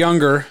were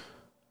younger,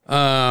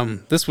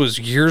 this was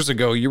years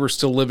ago, you were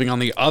still living on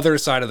the other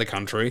side of the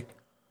country.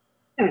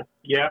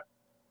 Yeah.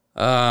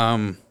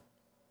 I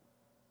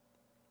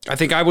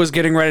think I was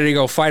getting ready to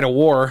go fight a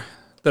war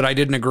that I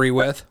didn't agree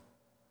with.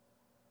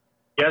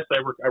 Yes, I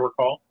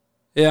recall.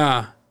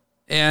 Yeah.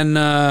 And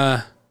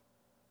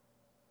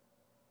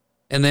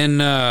then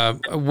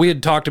we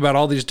had talked about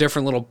all these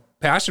different little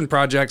passion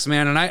projects,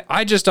 man. And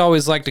I just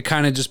always like to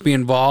kind of just be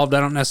involved.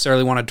 I don't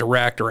necessarily want to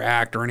direct or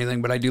act or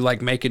anything, but I do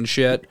like making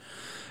shit,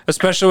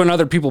 especially when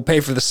other people pay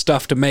for the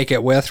stuff to make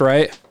it with,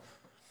 right?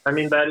 I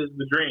mean, that is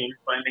the dream,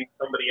 finding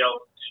somebody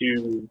else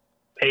to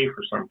pay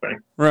for something.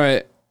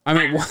 Right. I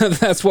mean,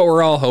 that's what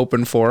we're all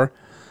hoping for.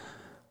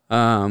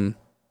 So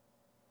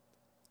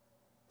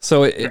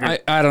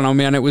I don't know,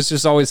 man. It was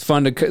just always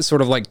fun to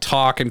sort of like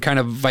talk and kind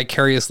of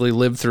vicariously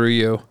live through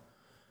you.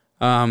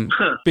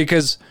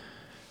 Because,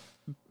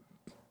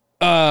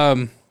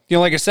 like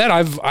I said,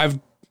 I've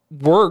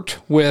worked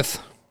with,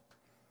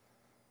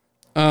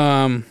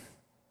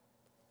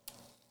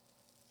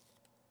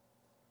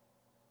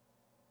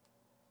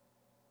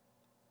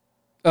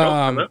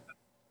 Yeah.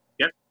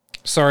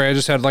 Sorry, I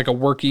just had like a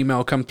work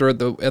email come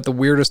through at the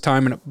weirdest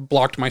time and it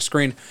blocked my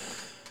screen.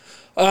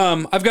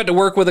 I've got to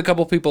work with a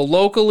couple people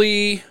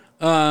locally.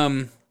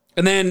 And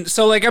then,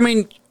 so like, I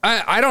mean,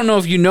 I don't know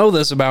if you know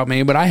this about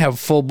me, but I have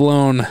full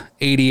blown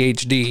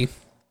ADHD.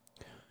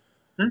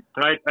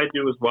 I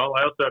do as well.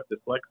 I also have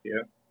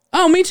dyslexia.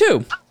 Oh, me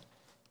too.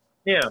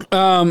 Yeah.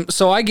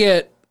 So I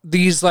get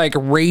these like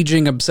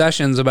raging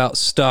obsessions about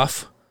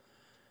stuff.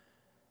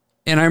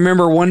 And I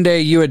remember one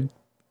day you had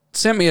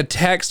sent me a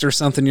text or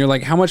something. You're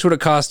like, how much would it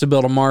cost to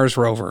build a Mars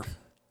rover?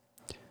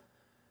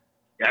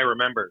 Yeah, I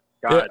remember.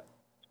 God.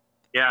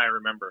 Yeah, I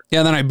remember. Yeah,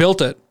 and then I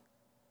built it.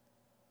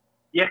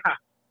 Yeah,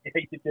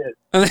 you did.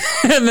 And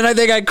then I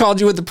think I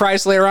called you with the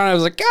price later on. I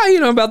was like, yeah, you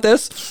know about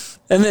this.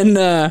 And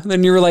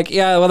then you were like,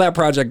 yeah, well, that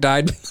project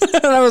died.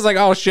 And I was like,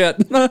 oh, shit.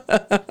 I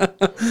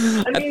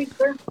mean,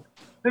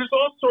 there's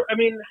all sorts. I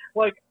mean,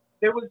 like,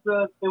 there was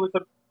a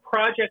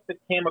project that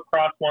came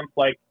across once,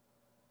 like,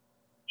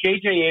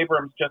 J.J.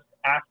 Abrams just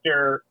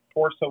after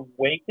Force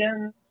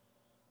Awakens?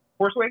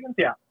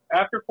 Yeah.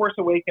 After Force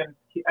Awakens,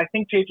 I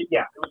think it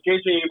was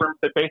J.J. Abrams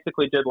that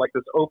basically did, like,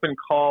 this open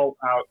call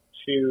out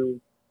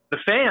to the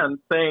fans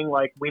saying,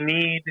 like, we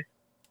need,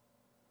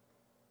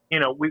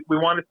 we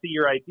want to see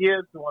your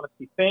ideas. We want to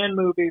see fan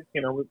movies,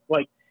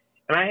 like,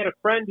 and I had a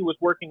friend who was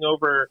working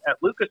over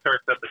at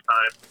LucasArts at the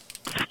time.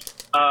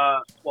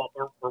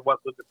 Or what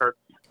LucasArts?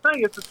 I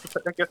guess it's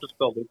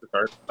still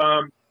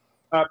LucasArts.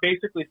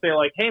 Basically say,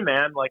 like, hey,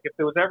 man, like, if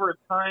there was ever a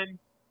time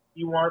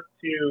you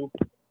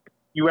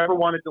ever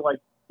wanted to,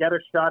 like, get a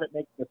shot at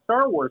making a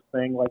Star Wars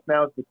thing, like,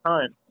 now's the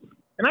time.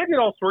 And I did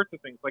all sorts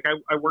of things. Like,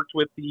 I worked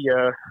with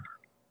the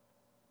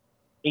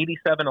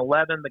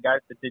 8711, the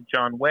guys that did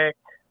John Wick,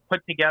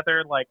 put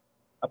together, like,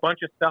 a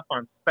bunch of stuff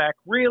on spec,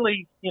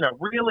 really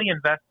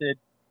invested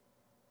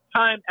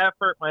time,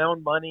 effort, my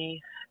own money,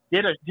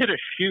 did a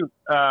shoot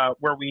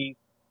where we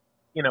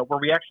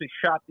actually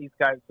shot these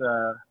guys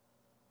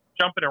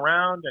jumping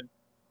around and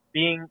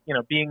being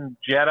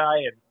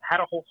Jedi, and had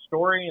a whole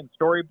story and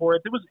storyboards.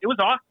 It was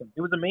awesome.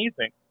 It was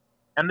amazing.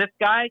 And this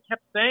guy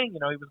kept saying, he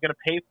was going to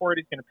pay for it.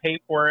 He's going to pay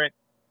for it.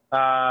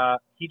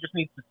 He just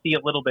needs to see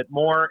a little bit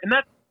more. And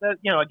that's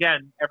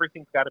again,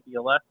 everything's got to be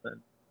a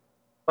lesson.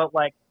 But,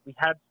 like, we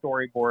had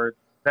storyboards.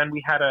 Then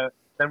we had a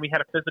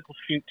physical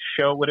shoot to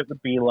show what it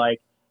would be like.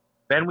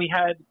 Then we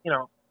had,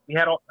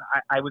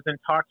 I was in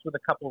talks with a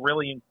couple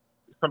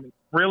some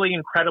really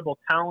incredible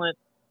talent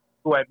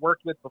who I'd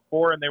worked with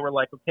before, and they were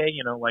like, okay,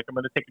 like, I'm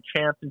going to take a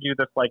chance and do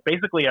this, like,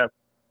 basically a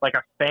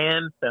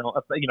fan film,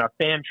 a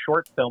fan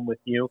short film with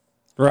you.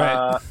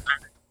 Right.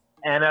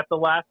 And at the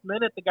last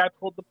minute, the guy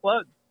pulled the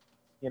plug,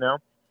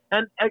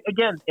 And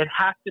again, it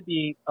has to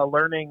be a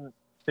learning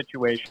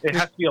situation. It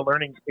has to be a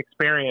learning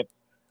experience.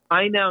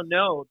 I now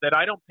know that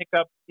I don't pick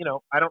up,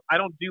 I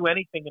don't do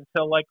anything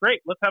until, like,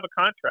 great, let's have a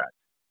contract,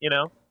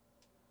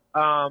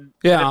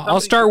 Yeah,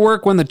 I'll start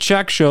work when the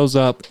check shows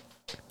up.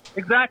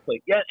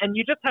 Exactly. Yeah, and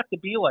you just have to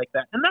be like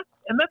that. And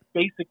that's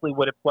basically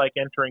what it's like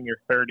entering your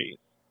 30s.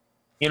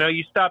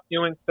 You stop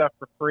doing stuff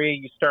for free.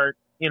 You start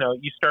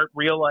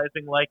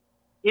realizing, like,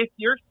 if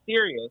you're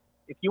serious,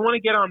 if you want to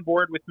get on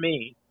board with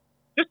me,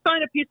 just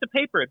sign a piece of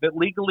paper that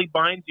legally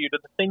binds you to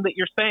the thing that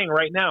you're saying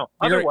right now.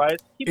 Otherwise,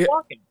 keep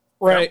walking.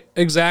 Right,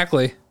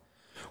 exactly.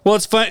 Well,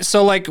 it's fun.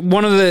 So, like,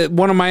 one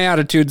of my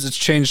attitudes that's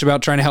changed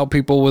about trying to help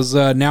people was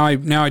now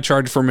I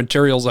charge for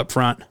materials up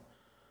front.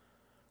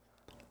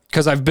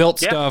 Because I've built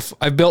stuff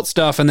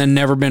and then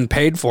never been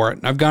paid for it.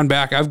 I've gone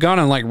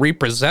and, like,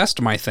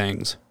 repossessed my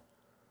things.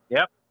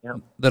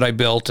 that I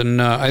built,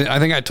 and I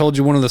think I told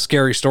you one of the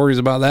scary stories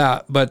about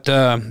that. But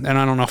and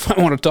I don't know if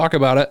I want to talk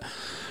about it.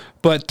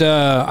 But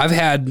I've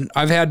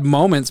had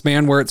moments,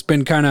 man, where it's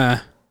been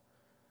kind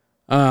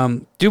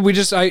of,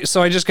 dude.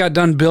 I just got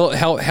done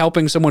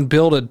helping someone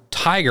build a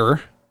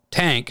Tiger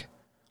tank,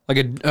 like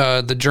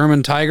the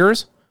German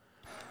Tigers.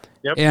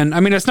 Yep. And I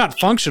mean, it's not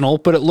functional,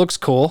 but it looks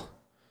cool.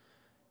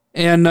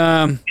 And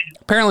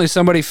apparently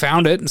somebody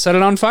found it and set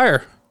it on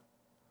fire.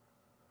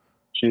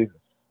 Jesus.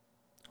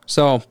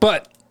 So,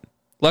 but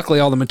luckily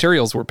all the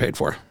materials were paid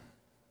for.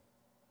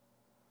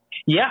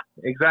 Yeah,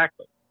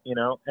 exactly.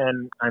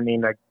 And I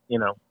mean,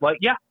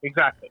 yeah,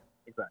 exactly.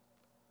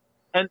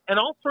 And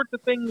all sorts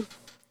of things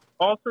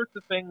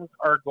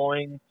are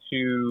going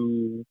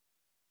to,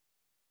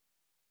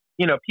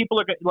 people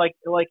are like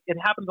it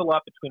happens a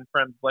lot between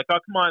friends. Like, oh,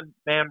 come on,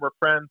 man, we're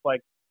friends.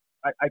 Like,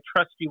 I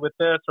trust you with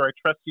this, or I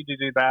trust you to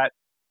do that.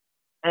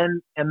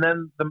 And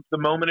then the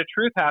moment of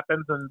truth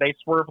happens, and they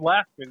swerve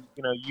left, and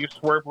you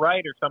swerve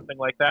right, or something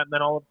like that, and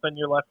then all of a sudden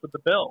you're left with the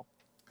bill.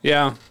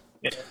 Yeah.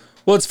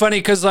 Well, it's funny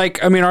because,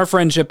 like, I mean, our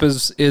friendship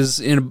is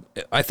in.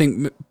 I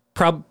think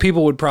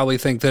people would probably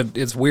think that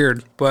it's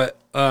weird, but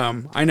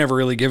I never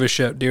really give a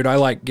shit, dude. I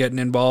like getting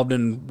involved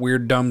in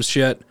weird, dumb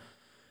shit.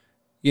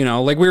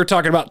 Like we were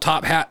talking about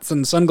top hats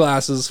and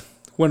sunglasses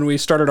when we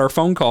started our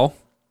phone call,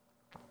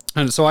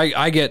 and so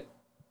I get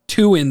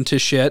too into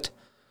shit.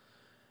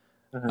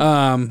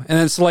 And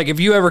it's like, if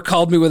you ever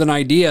called me with an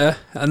idea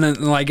and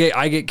then like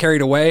I get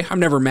carried away, I'm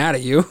never mad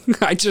at you.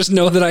 I just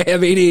know that I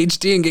have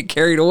ADHD and get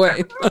carried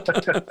away.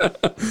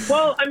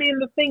 Well, I mean,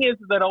 the thing is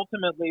that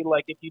ultimately,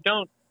 like, if you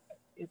don't,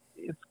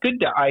 it's good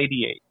to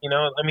ideate,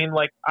 I mean,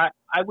 like,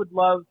 I would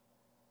love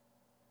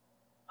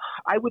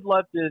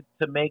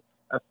to make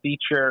a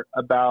feature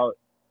about,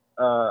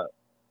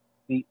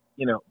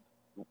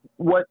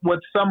 what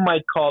some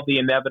might call the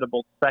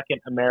inevitable second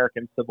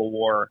American Civil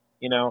War.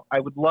 I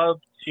would love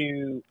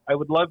to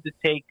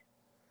take,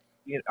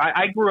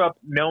 I grew up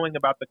knowing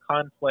about the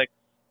conflicts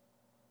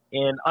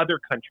in other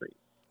countries,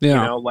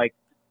 like,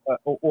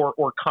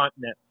 or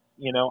continents,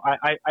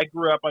 I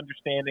grew up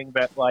understanding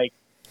that, like,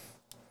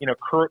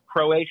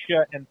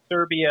 Croatia and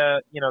Serbia,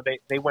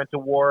 they went to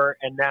war,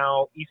 and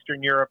now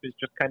Eastern Europe is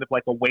just kind of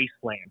like a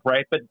wasteland,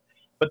 right? But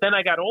then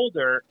I got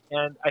older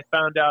and I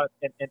found out,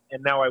 and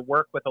now I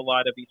work with a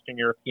lot of Eastern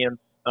Europeans,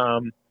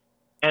 and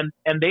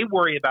they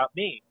worry about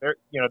me. They're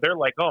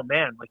like, oh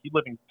man, like, you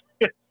live in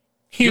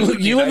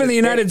you live in the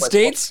United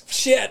States? Like,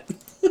 shit.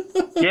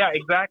 Yeah,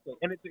 exactly.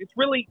 And it's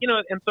really,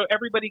 and so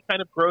everybody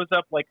kind of grows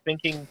up like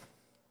thinking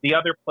the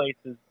other place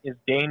is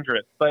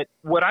dangerous. But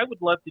what I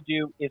would love to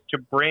do is to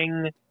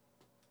bring,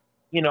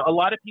 a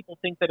lot of people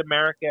think that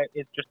America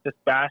is just this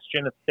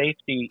bastion of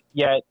safety.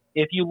 Yet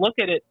if you look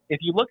at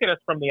us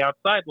from the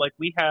outside, like,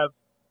 we have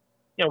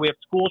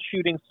school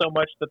shootings so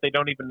much that they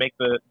don't even make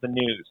the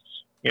news,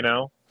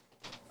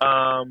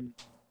 I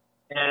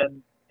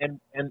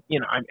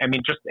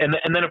mean, just,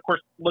 and then of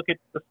course, look at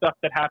the stuff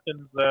that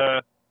happens,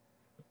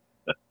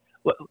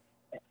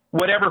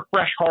 whatever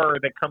fresh horror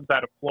that comes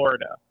out of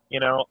Florida,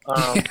 yeah,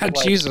 like,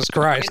 Jesus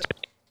Christ.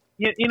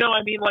 I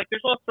mean, like,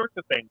 there's all sorts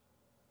of things,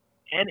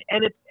 and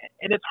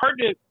it's hard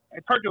to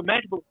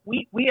imagine, but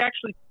we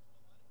actually,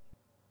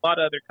 a lot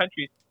of other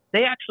countries,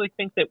 they actually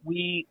think that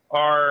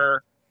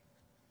we're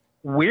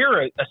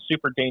a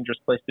super dangerous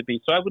place to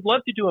be. So I would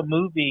love to do a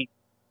movie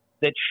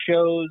that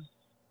shows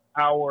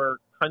our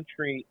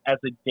country as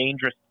a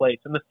dangerous place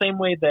in the same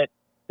way that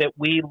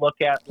we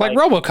look at, like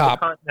RoboCop. The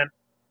continent.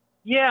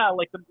 Yeah,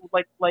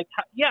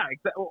 yeah,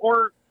 exactly.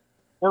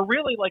 Or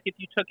really, like, if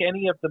you took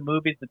any of the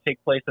movies that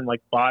take place in,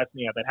 like,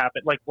 Bosnia that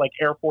happened, like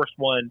Air Force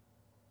One,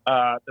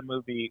 the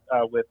movie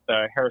with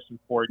Harrison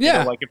Ford.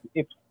 Yeah. Like,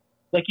 if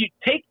like, you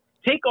take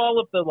all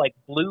of the, like,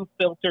 blue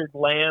filtered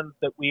lands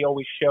that we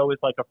always show as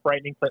like a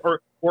frightening place,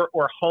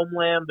 or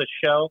Homeland, the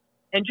show,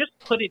 and just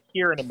put it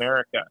here in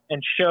America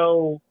and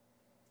show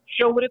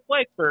what it's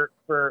like for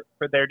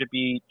there to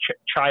be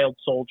child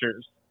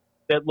soldiers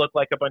that look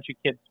like a bunch of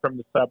kids from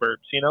the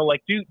suburbs,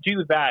 like, do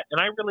that. And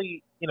I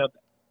really,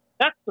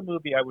 that's the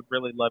movie I would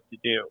really love to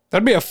do.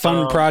 That'd be a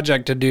fun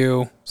project to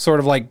do, sort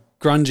of like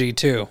grungy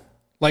too,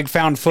 like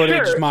found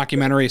footage, sure,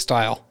 mockumentary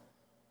style.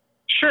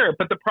 Sure,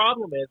 but the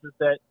problem is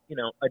that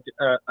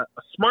a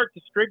smart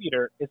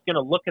distributor is going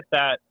to look at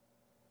that,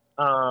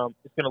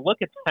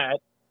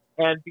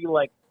 and be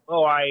like,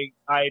 oh, I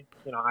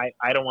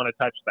don't want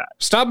to touch that.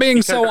 Stop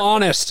being so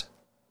honest.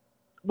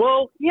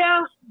 Well,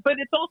 yeah, but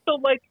it's also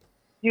like,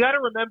 you got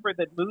to remember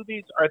that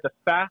movies are the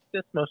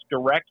fastest, most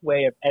direct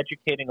way of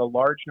educating a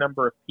large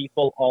number of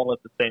people all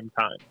at the same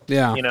time.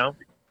 Yeah.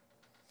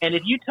 And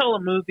if you tell a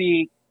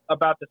movie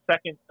about the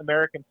Second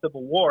American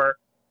Civil War,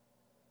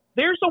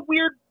 there's a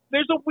weird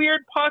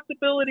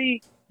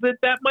possibility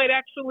that might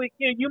actually,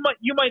 you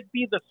might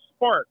be the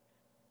spark,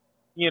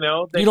 you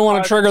don't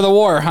want to trigger the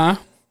war, huh?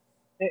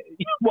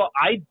 Well,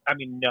 I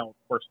mean, no, of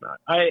course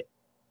not.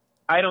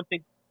 I don't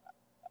think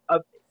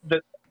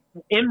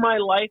in my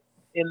life,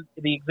 in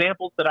the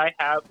examples that I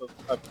have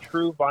of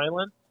true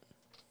violence,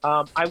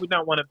 I would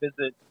not want to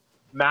visit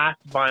mass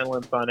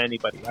violence on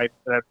anybody.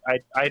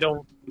 I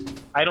don't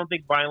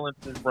think violence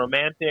is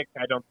romantic.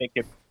 I don't think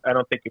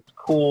it's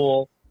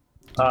cool.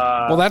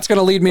 Well, that's going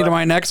to lead me to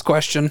my next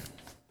question.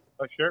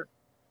 Oh, sure.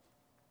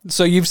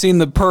 So you've seen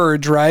The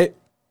Purge, right?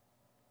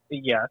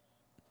 Yes.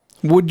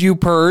 Would you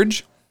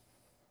purge?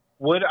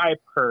 Would I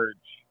purge?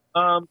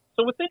 So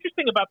what's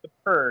interesting about The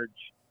Purge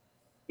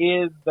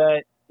is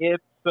that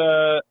it's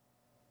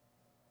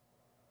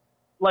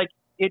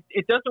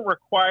it doesn't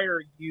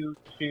require you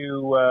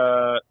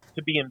to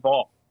be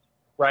involved,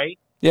 right?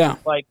 Yeah.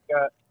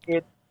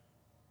 You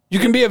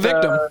can be a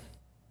victim.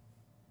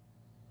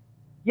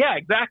 Yeah,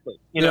 exactly.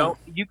 You know,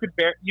 you could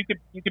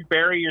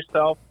bury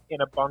yourself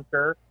in a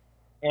bunker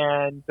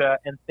and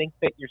think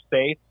that you're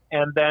safe,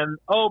 and then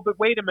but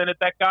wait a minute,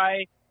 that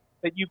guy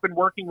that you've been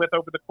working with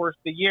over the course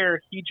of the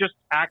year, he just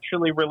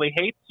actually really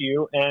hates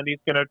you, and he's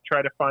going to try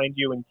to find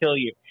you and kill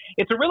you.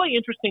 It's a really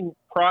interesting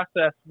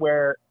process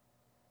where,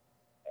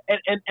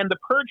 and the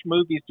Purge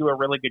movies do a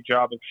really good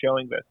job of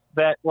showing this,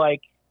 that,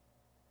 like,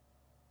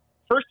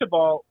 first of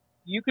all,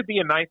 you could be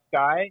a nice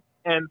guy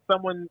and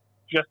someone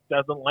just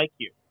doesn't like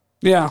you.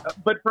 Yeah.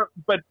 But from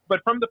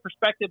the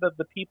perspective of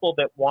the people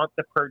that want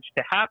the purge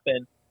to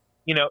happen,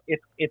 you know,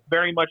 it's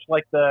very much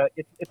like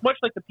it's much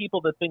like the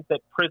people that think that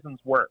prisons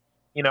work.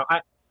 You know,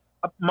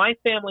 my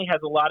family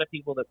has a lot of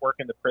people that work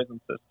in the prison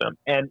system,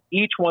 and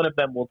each one of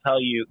them will tell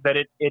you that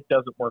it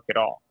doesn't work at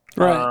all.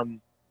 Right.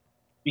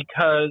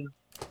 Because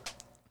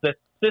the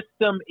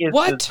system is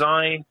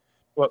designed.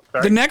 Well,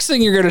 sorry. The next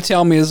thing you're going to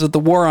tell me is that the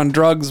war on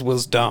drugs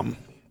was dumb.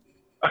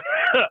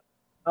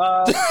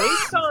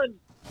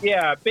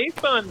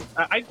 Based on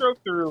I drove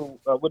through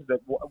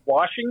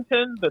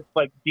Washington, that's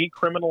like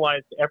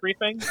decriminalized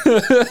everything,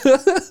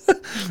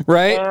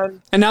 right?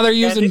 And now they're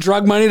using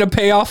drug money to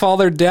pay off all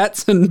their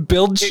debts and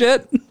build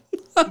shit. It's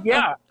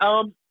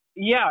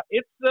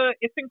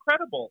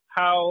incredible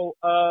how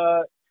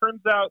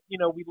turns out, you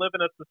know, we live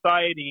in a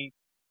society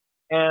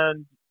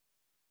and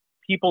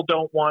people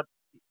don't want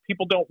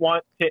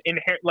to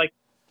inherit, like.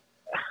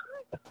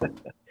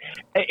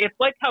 It's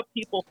like how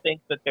people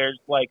think that there's,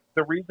 like,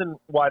 the reason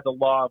why the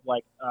law of,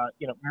 like,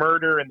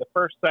 murder in the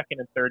first, second,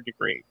 and third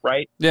degree,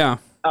 right? Yeah.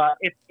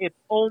 It's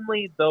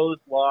only those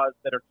laws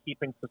that are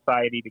keeping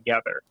society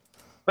together.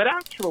 But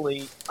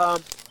actually,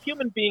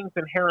 human beings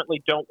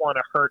inherently don't want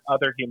to hurt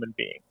other human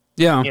beings.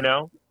 Yeah. You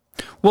know?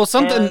 Well,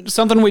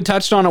 something we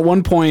touched on at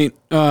one point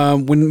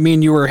when me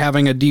and you were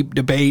having a deep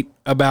debate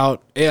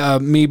about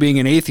me being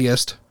an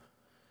atheist.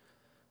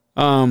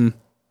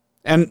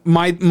 And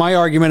my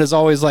argument is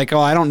always like,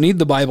 I don't need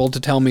the Bible to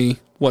tell me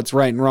what's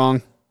right and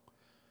wrong.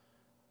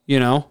 You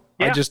know,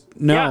 I just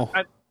know.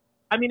 Yeah.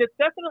 I mean, it's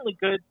definitely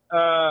good.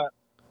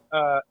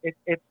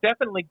 It's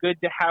definitely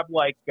good to have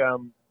like a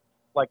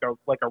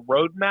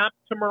roadmap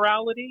to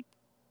morality.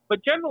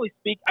 But generally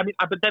speaking, I mean,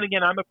 but then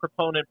again, I'm a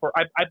proponent for.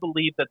 I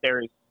believe that there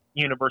is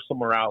universal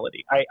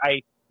morality.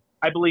 I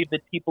believe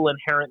that people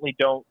inherently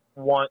don't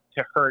want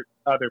to hurt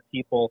other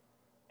people.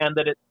 And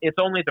that it's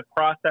only the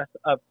process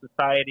of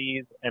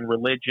societies and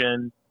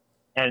religion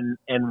and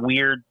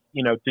weird,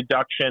 you know,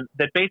 deduction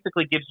that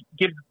basically gives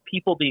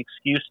people the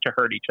excuse to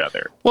hurt each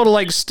other. Well, to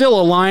like steal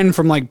a line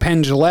from like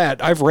Penn Jillette,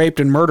 I've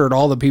raped and murdered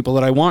all the people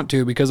that I want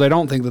to because I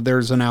don't think that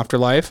there's an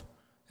afterlife.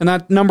 And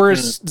that number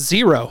is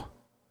 0.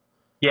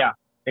 Yeah,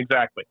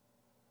 exactly.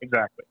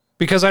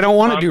 Because I don't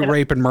want to do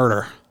rape and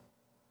murder.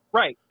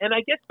 Right. And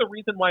I guess the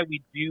reason why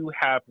we do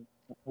have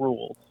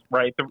rules,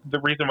 right, the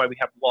reason why we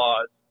have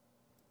laws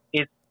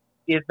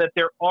is that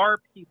there are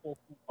people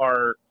who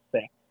are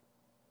sick,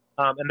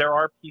 and there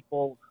are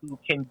people who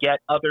can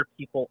get other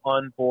people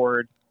on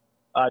board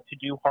to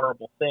do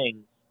horrible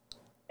things,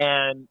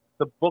 and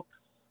the books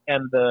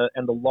and the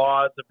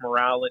laws of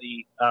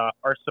morality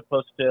are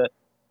supposed to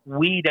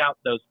weed out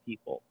those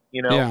people,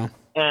 you know,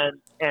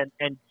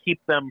 and keep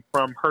them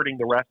from hurting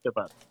the rest of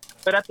us.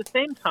 But at the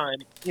same time,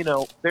 you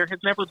know, there has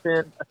never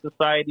been a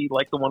society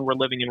like the one we're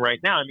living in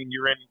right now. I mean,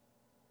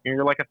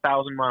 you're like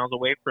 1,000 miles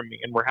away from me,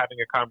 and we're having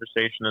a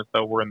conversation as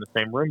though we're in the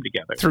same room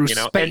together. Through you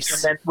know?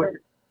 space. And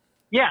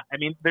I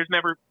mean, there's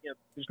never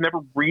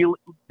really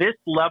this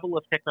level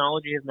of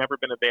technology has never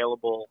been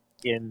available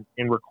in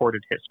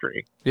recorded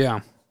history. Yeah.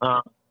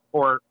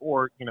 Or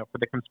you know, for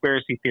the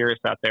conspiracy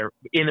theorists out there,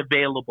 in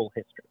available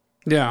history.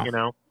 Yeah. You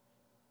know,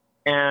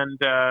 and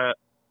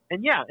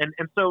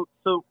so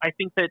I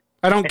think that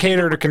I don't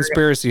cater to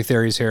conspiracy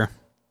theories here.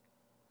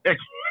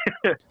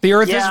 The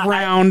Earth is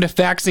round.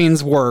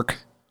 Vaccines work.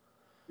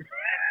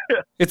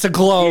 It's a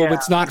globe. Yeah.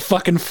 It's not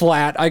fucking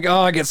flat.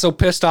 I get so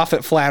pissed off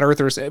at flat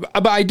earthers.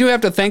 But I do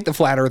have to thank the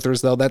flat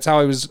earthers, though. That's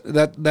how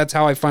that's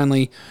how I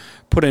finally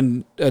put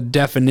in a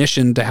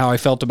definition to how I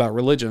felt about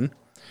religion.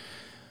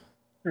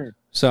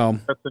 So,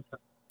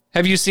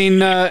 have you seen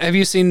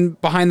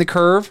Behind the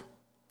Curve?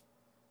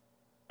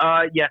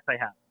 Yes, I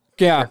have.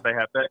 Yeah. Yes, I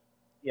have.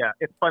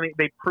 It's funny.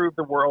 They prove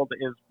the world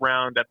is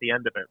round at the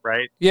end of it,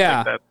 right?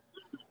 Yeah.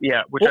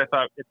 Which I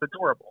thought it's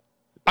adorable.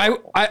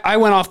 I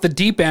went off the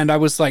deep end. I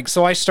was like,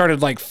 so I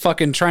started like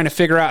fucking trying to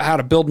figure out how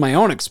to build my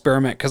own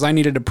experiment because I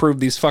needed to prove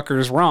these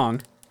fuckers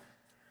wrong.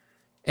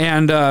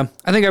 And I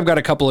think I've got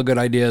a couple of good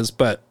ideas,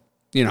 but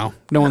no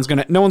one's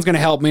gonna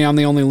help me. I'm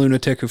the only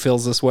lunatic who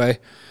feels this way.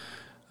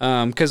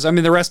 Because I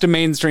mean, the rest of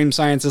mainstream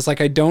science is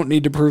like, I don't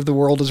need to prove the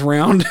world is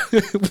round.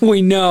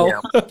 We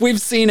know, we've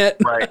seen it.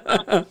 Right.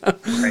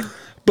 Right.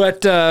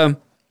 But I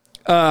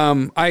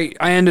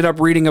ended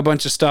up reading a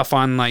bunch of stuff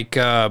on like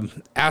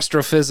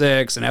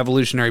astrophysics and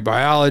evolutionary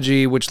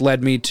biology, which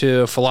led me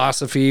to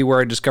philosophy,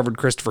 where I discovered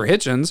Christopher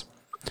Hitchens,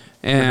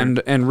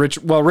 and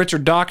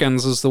Richard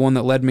Dawkins is the one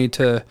that led me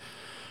to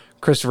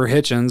Christopher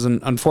Hitchens, and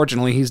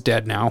unfortunately he's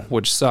dead now,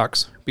 which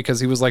sucks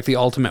because he was like the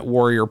ultimate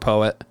warrior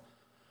poet.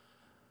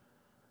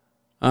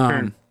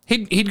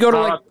 He'd go to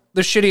like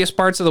the shittiest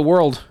parts of the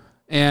world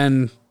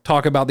and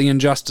talk about the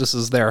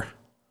injustices there.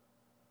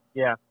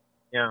 Yeah.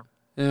 No,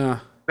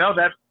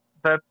 that's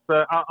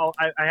I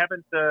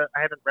haven't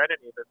read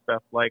any of this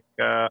stuff. Like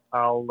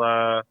I'll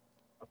have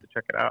to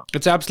check it out.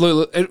 It's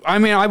absolutely. I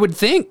mean, I would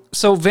think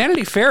so.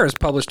 Vanity Fair is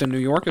published in New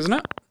York, isn't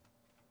it?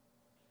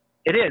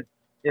 It is.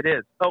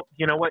 Oh,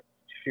 you know what?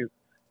 Shoot,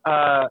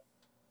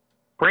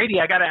 Brady,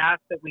 I got to ask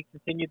that we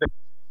continue the.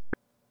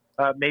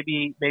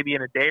 Maybe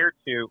in a day or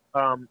two.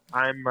 I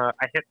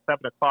hit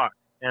 7:00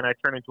 and I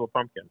turn into a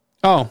pumpkin.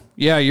 Oh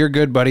yeah, you're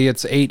good, buddy.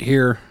 It's 8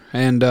 here,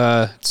 and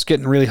it's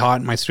getting really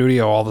hot in my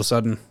studio all of a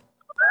sudden.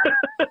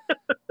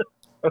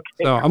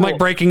 Okay, so cool. I'm like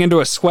breaking into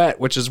a sweat,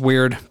 which is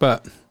weird,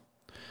 but.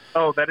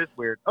 Oh, that is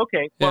weird.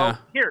 Okay, well,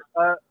 here,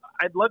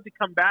 I'd love to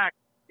come back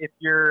if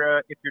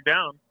you're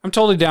down. I'm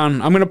totally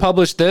down. I'm going to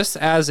publish this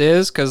as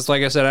is because,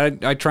 like I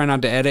said, I try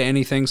not to edit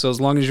anything. So as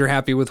long as you're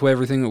happy with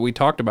everything that we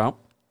talked about.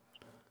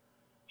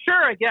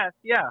 Sure, I guess.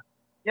 Yeah,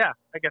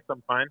 I guess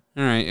I'm fine.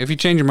 All right. If you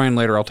change your mind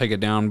later, I'll take it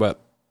down, but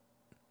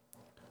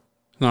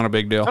not a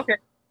big deal. Okay,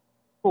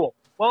 cool.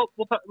 Well,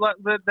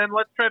 then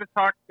let's try to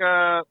talk,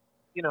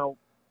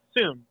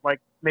 soon. Like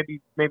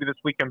maybe this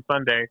weekend,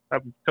 Sunday.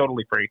 I'm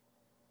totally free.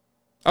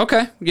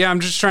 Okay. Yeah, I'm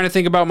just trying to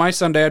think about my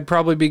Sunday. I'd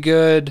probably be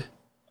good.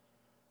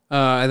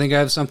 I think I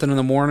have something in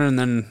the morning, and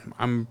then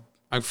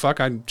I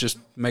just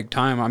make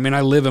time. I mean,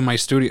 I live in my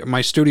studio.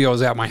 My studio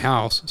is at my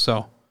house,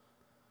 so.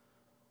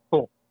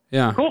 Cool.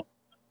 Yeah.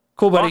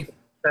 Cool, buddy. Awesome.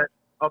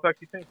 I'll talk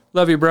to you soon.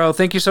 Love you, bro.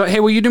 Thank you so. Hey,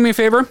 will you do me a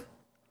favor?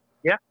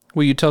 Yeah.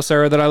 Will you tell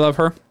Sarah that I love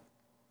her?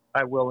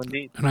 I will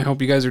indeed. And I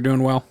hope you guys are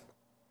doing well.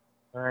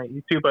 All right.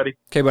 You too, buddy.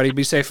 Okay, buddy.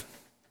 Be safe.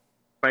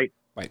 Bye.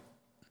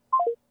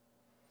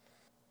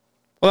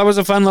 Well, that was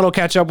a fun little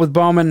catch up with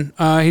Bowman.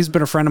 He's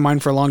been a friend of mine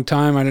for a long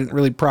time. I didn't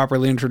really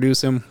properly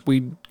introduce him.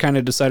 We kind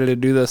of decided to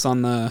do this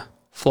on the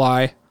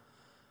fly.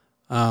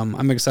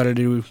 I'm excited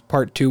to do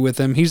part 2 with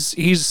him.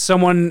 He's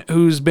someone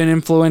who's been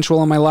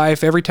influential in my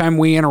life. Every time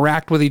we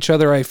interact with each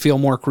other, I feel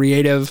more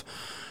creative.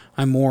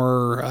 I'm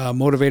more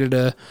motivated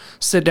to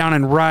sit down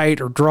and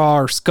write or draw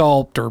or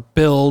sculpt or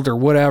build or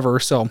whatever.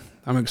 So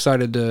I'm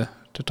excited to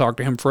talk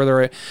to him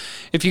further.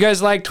 If you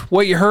guys liked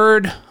what you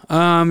heard,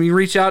 you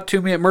reach out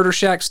to me at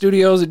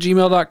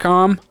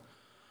murdershackstudios@gmail.com.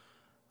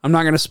 I'm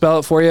not going to spell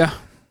it for you.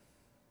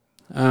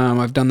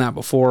 I've done that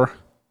before.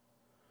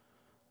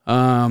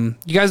 You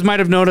guys might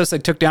have noticed I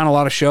took down a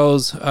lot of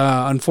shows.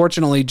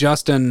 Unfortunately,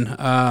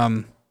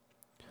 Justin,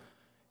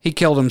 he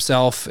killed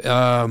himself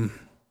a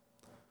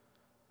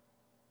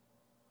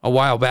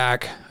while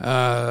back.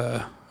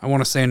 I want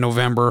to say in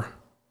November,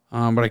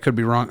 but I could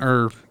be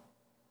wrong.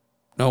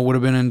 No, it would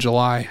have been in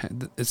July.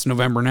 It's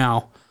November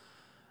now.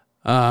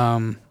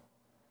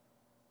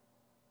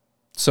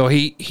 So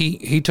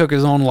he took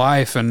his own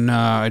life, and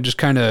I just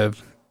kind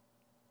of,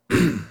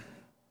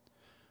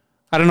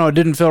 I don't know, it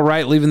didn't feel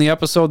right leaving the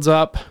episodes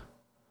up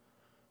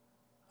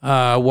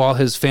while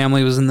his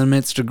family was in the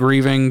midst of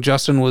grieving.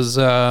 Justin was,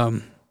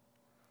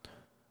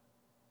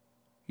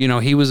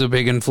 he was a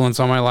big influence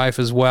on my life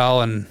as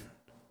well, and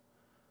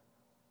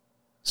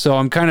so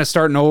I'm kind of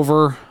starting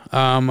over.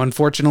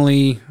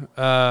 Unfortunately,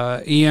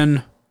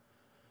 Ian,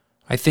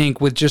 I think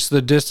with just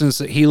the distance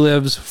that he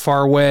lives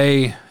far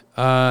away,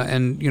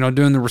 and,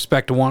 doing the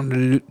respect to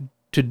wanting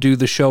to do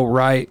the show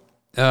right,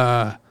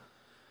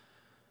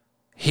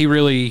 he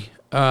really,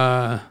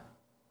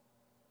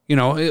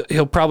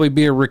 he'll probably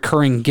be a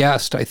recurring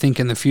guest, I think,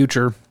 in the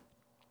future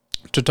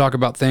to talk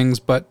about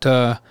things, but,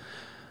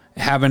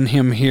 having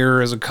him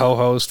here as a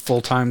co-host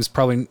full-time is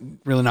probably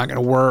really not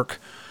going to work.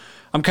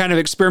 I'm kind of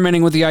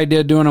experimenting with the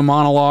idea of doing a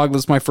monologue.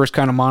 This is my first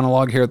kind of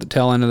monologue here at the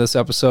tail end of this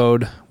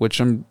episode, which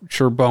I'm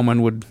sure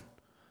Bowman would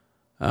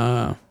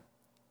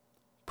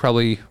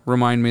probably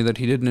remind me that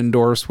he didn't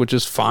endorse, which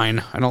is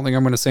fine. I don't think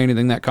I'm going to say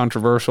anything that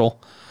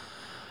controversial.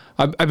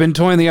 I've been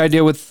toying the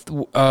idea with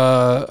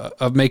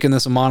of making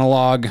this a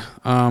monologue.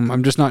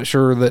 I'm just not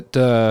sure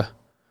that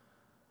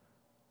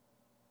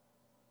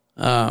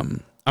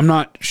I'm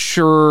not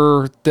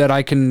sure that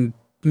I can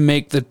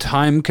make the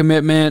time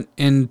commitment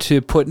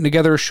into putting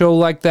together a show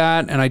like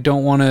that, and I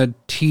don't want to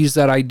tease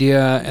that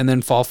idea and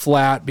then fall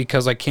flat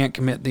because I can't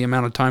commit the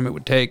amount of time it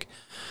would take.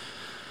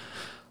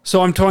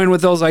 So I'm toying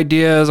with those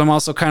ideas. I'm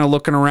also kind of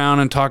looking around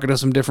and talking to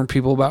some different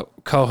people about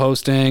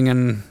co-hosting,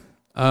 and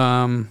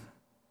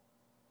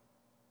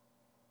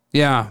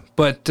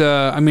but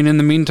in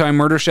the meantime,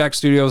 Murder Shack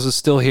Studios is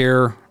still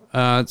here.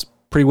 It's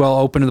pretty well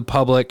open to the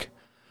public.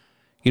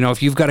 You know,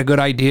 if you've got a good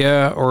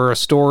idea or a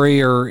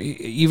story, or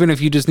even if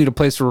you just need a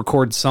place to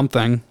record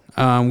something,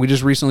 we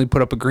just recently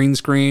put up a green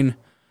screen.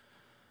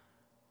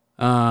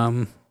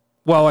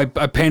 Well, I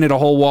painted a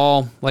whole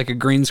wall like a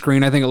green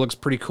screen. I think it looks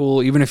pretty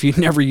cool. Even if you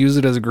never use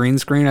it as a green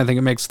screen, I think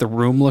it makes the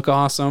room look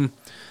awesome.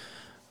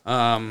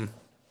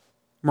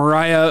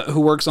 Mariah,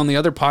 who works on the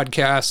other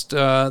podcast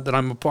that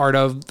I'm a part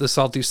of, the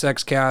Salty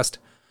Sex Cast,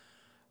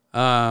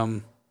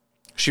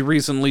 she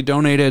recently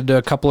donated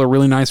a couple of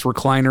really nice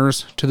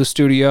recliners to the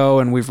studio,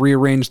 and we've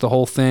rearranged the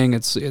whole thing.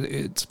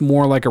 It's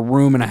more like a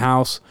room in a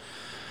house,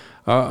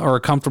 or a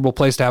comfortable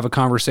place to have a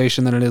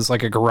conversation than it is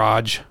like a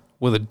garage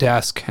with a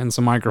desk and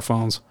some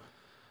microphones.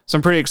 So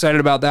I'm pretty excited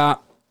about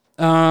that.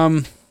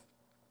 I'm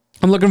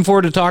looking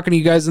forward to talking to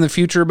you guys in the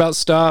future about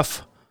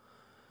stuff.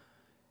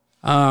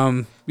 You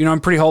know, I'm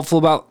pretty hopeful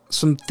about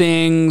some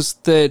things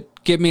that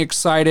get me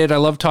excited. I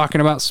love talking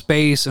about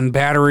space and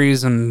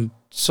batteries and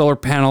solar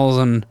panels,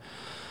 and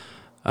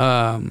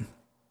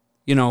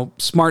you know,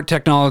 smart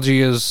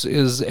technology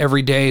is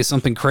every day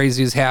something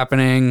crazy is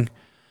happening.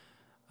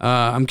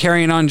 I'm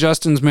carrying on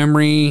Justin's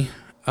memory.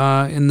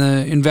 In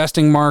the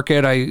investing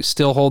market, I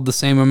still hold the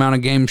same amount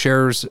of game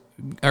shares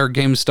or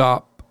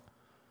GameStop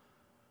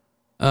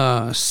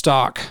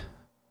stock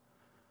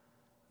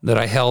that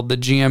I held, the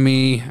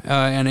GME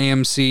and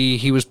AMC.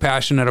 He was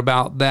passionate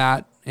about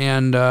that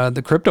and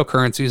the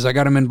cryptocurrencies. I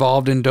got him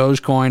involved in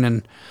Dogecoin,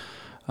 and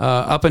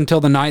up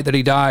until the night that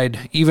he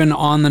died, even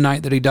on the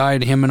night that he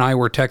died, him and I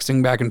were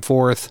texting back and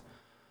forth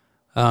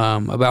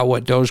about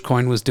what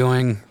Dogecoin was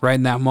doing right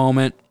in that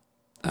moment.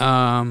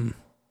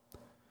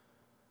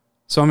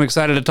 So I'm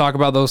excited to talk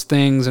about those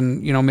things,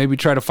 and, you know, maybe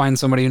try to find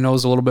somebody who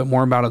knows a little bit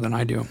more about it than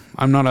I do.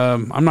 I'm not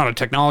a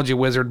technology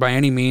wizard by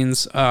any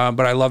means,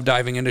 but I love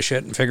diving into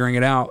shit and figuring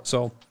it out.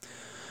 So,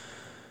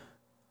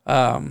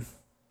 God,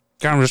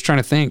 I'm just trying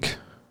to think.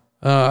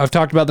 I've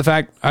talked about the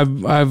fact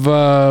I've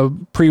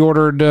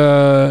pre-ordered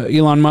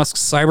Elon Musk's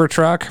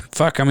Cybertruck.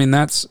 Fuck, I mean,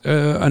 that's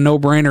a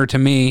no-brainer to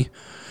me.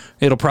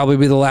 It'll probably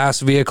be the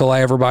last vehicle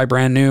I ever buy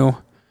brand new.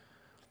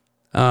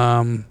 You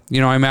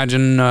know, I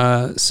imagine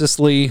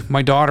Cicely,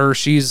 my daughter,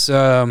 she's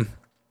going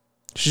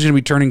to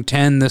be turning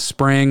 10 this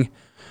spring.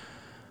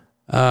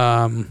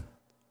 I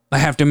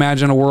have to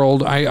imagine a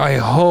world. I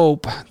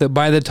hope that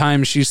by the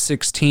time she's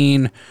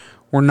 16,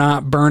 we're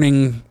not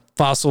burning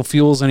fossil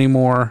fuels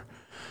anymore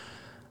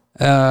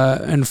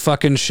and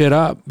fucking shit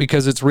up,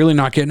 because it's really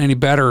not getting any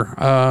better.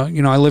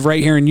 You know, I live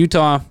right here in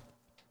Utah.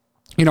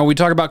 You know, we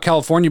talk about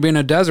California being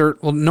a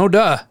desert. Well, no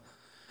duh.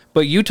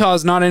 But Utah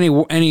is not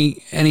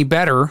any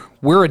better.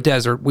 We're a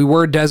desert. We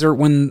were a desert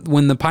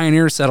when the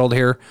pioneers settled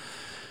here.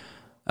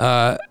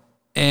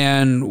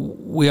 And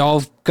we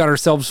all got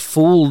ourselves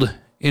fooled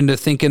into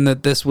thinking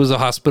that this was a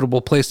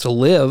hospitable place to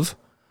live.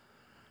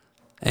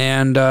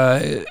 And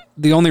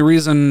the only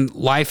reason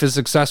life is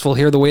successful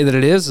here the way that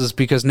it is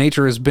because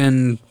nature has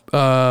been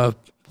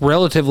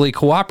relatively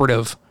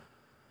cooperative.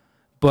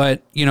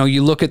 But, you know,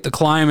 you look at the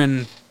climb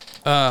and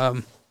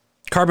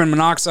carbon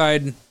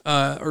monoxide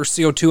or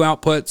CO2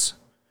 outputs,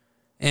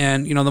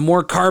 and, you know, the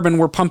more carbon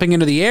we're pumping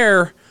into the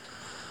air,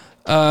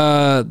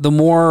 the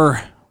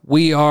more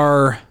we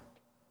are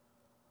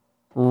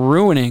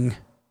ruining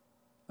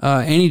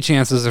any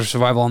chances of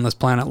survival on this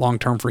planet long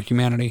term for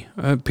humanity.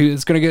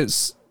 It's going to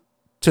get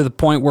to the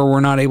point where we're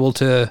not able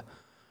to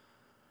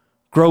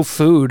grow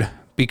food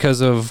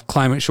because of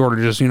climate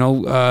shortages. You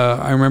know,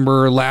 I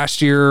remember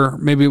last year,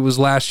 maybe it was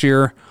last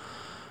year,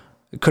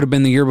 it could have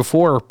been the year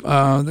before,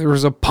 there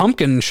was a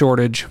pumpkin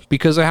shortage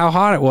because of how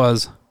hot it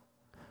was.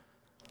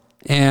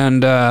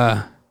 And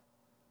it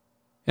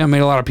made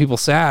a lot of people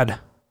sad.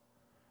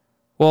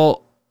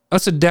 Well,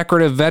 that's a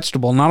decorative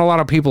vegetable. Not a lot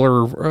of people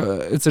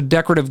are, it's a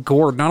decorative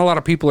gourd. Not a lot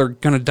of people are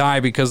going to die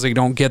because they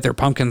don't get their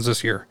pumpkins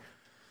this year.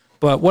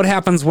 But what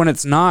happens when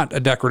it's not a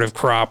decorative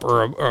crop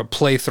or a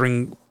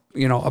plaything,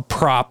 you know, a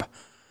prop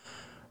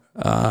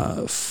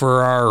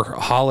for our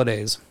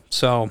holidays?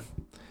 So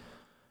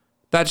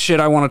that shit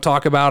I want to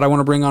talk about. I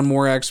want to bring on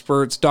more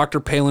experts. Dr.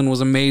 Palin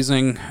was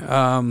amazing.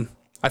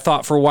 I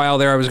thought for a while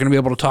there I was going to be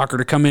able to talk her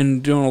to come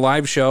in doing a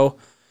live show.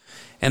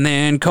 And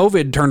then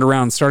COVID turned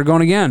around and started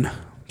going again.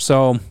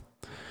 So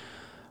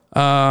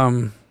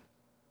I'm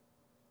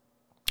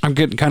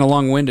getting kind of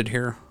long-winded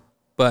here.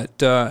 But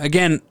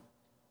again,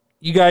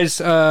 you guys,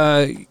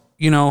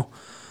 you know,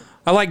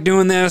 I like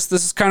doing this.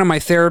 This is kind of my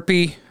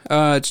therapy.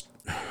 I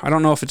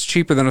don't know if it's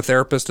cheaper than a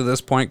therapist at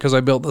this point because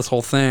I built this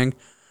whole thing.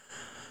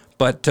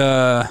 But,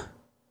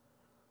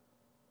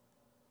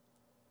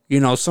 you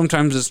know,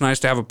 sometimes it's nice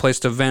to have a place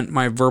to vent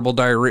my verbal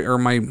diarrhea or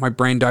my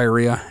brain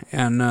diarrhea.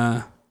 And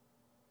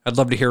I'd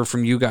love to hear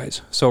from you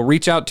guys. So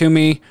reach out to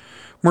me,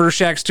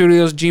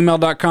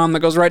 murdershackstudios@gmail.com. That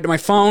goes right to my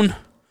phone.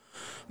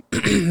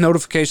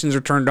 Notifications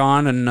are turned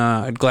on, and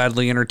I'd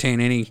gladly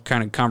entertain any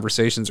kind of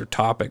conversations or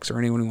topics or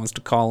anyone who wants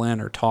to call in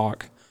or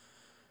talk.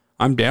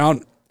 I'm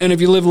down. And if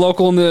you live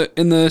local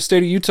in the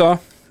state of Utah,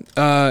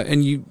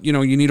 and you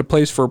need a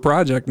place for a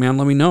project, man,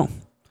 let me know.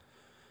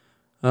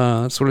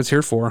 That's what it's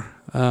here for.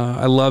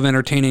 I love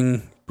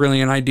entertaining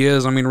brilliant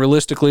ideas. I mean,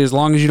 realistically, as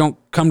long as you don't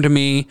come to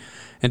me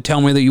and tell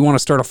me that you want to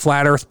start a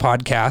flat earth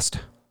podcast,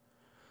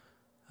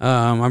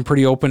 I'm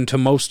pretty open to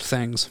most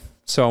things.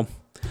 So,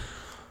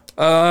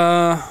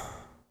 I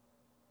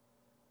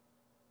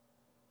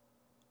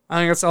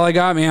think that's all I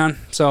got, man.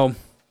 So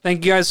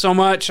thank you guys so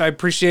much. I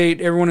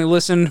appreciate everyone who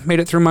listened, made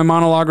it through my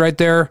monologue right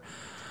there.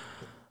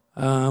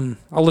 I'll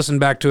listen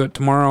back to it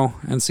tomorrow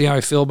and see how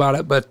I feel about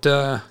it. But,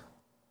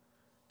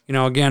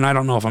 again, I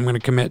don't know if I'm going to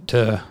commit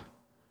to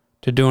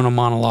doing a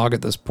monologue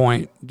at this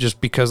point,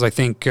 just because I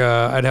think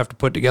I'd have to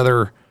put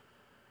together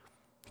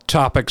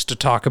topics to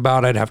talk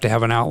about. I'd have to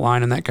have an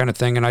outline and that kind of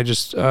thing. And I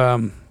just, I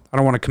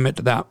don't want to commit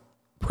to that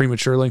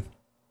prematurely.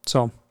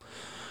 So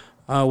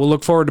we'll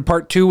look forward to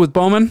part 2 with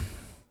Bowman.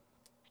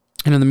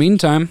 And in the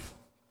meantime,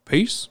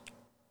 peace.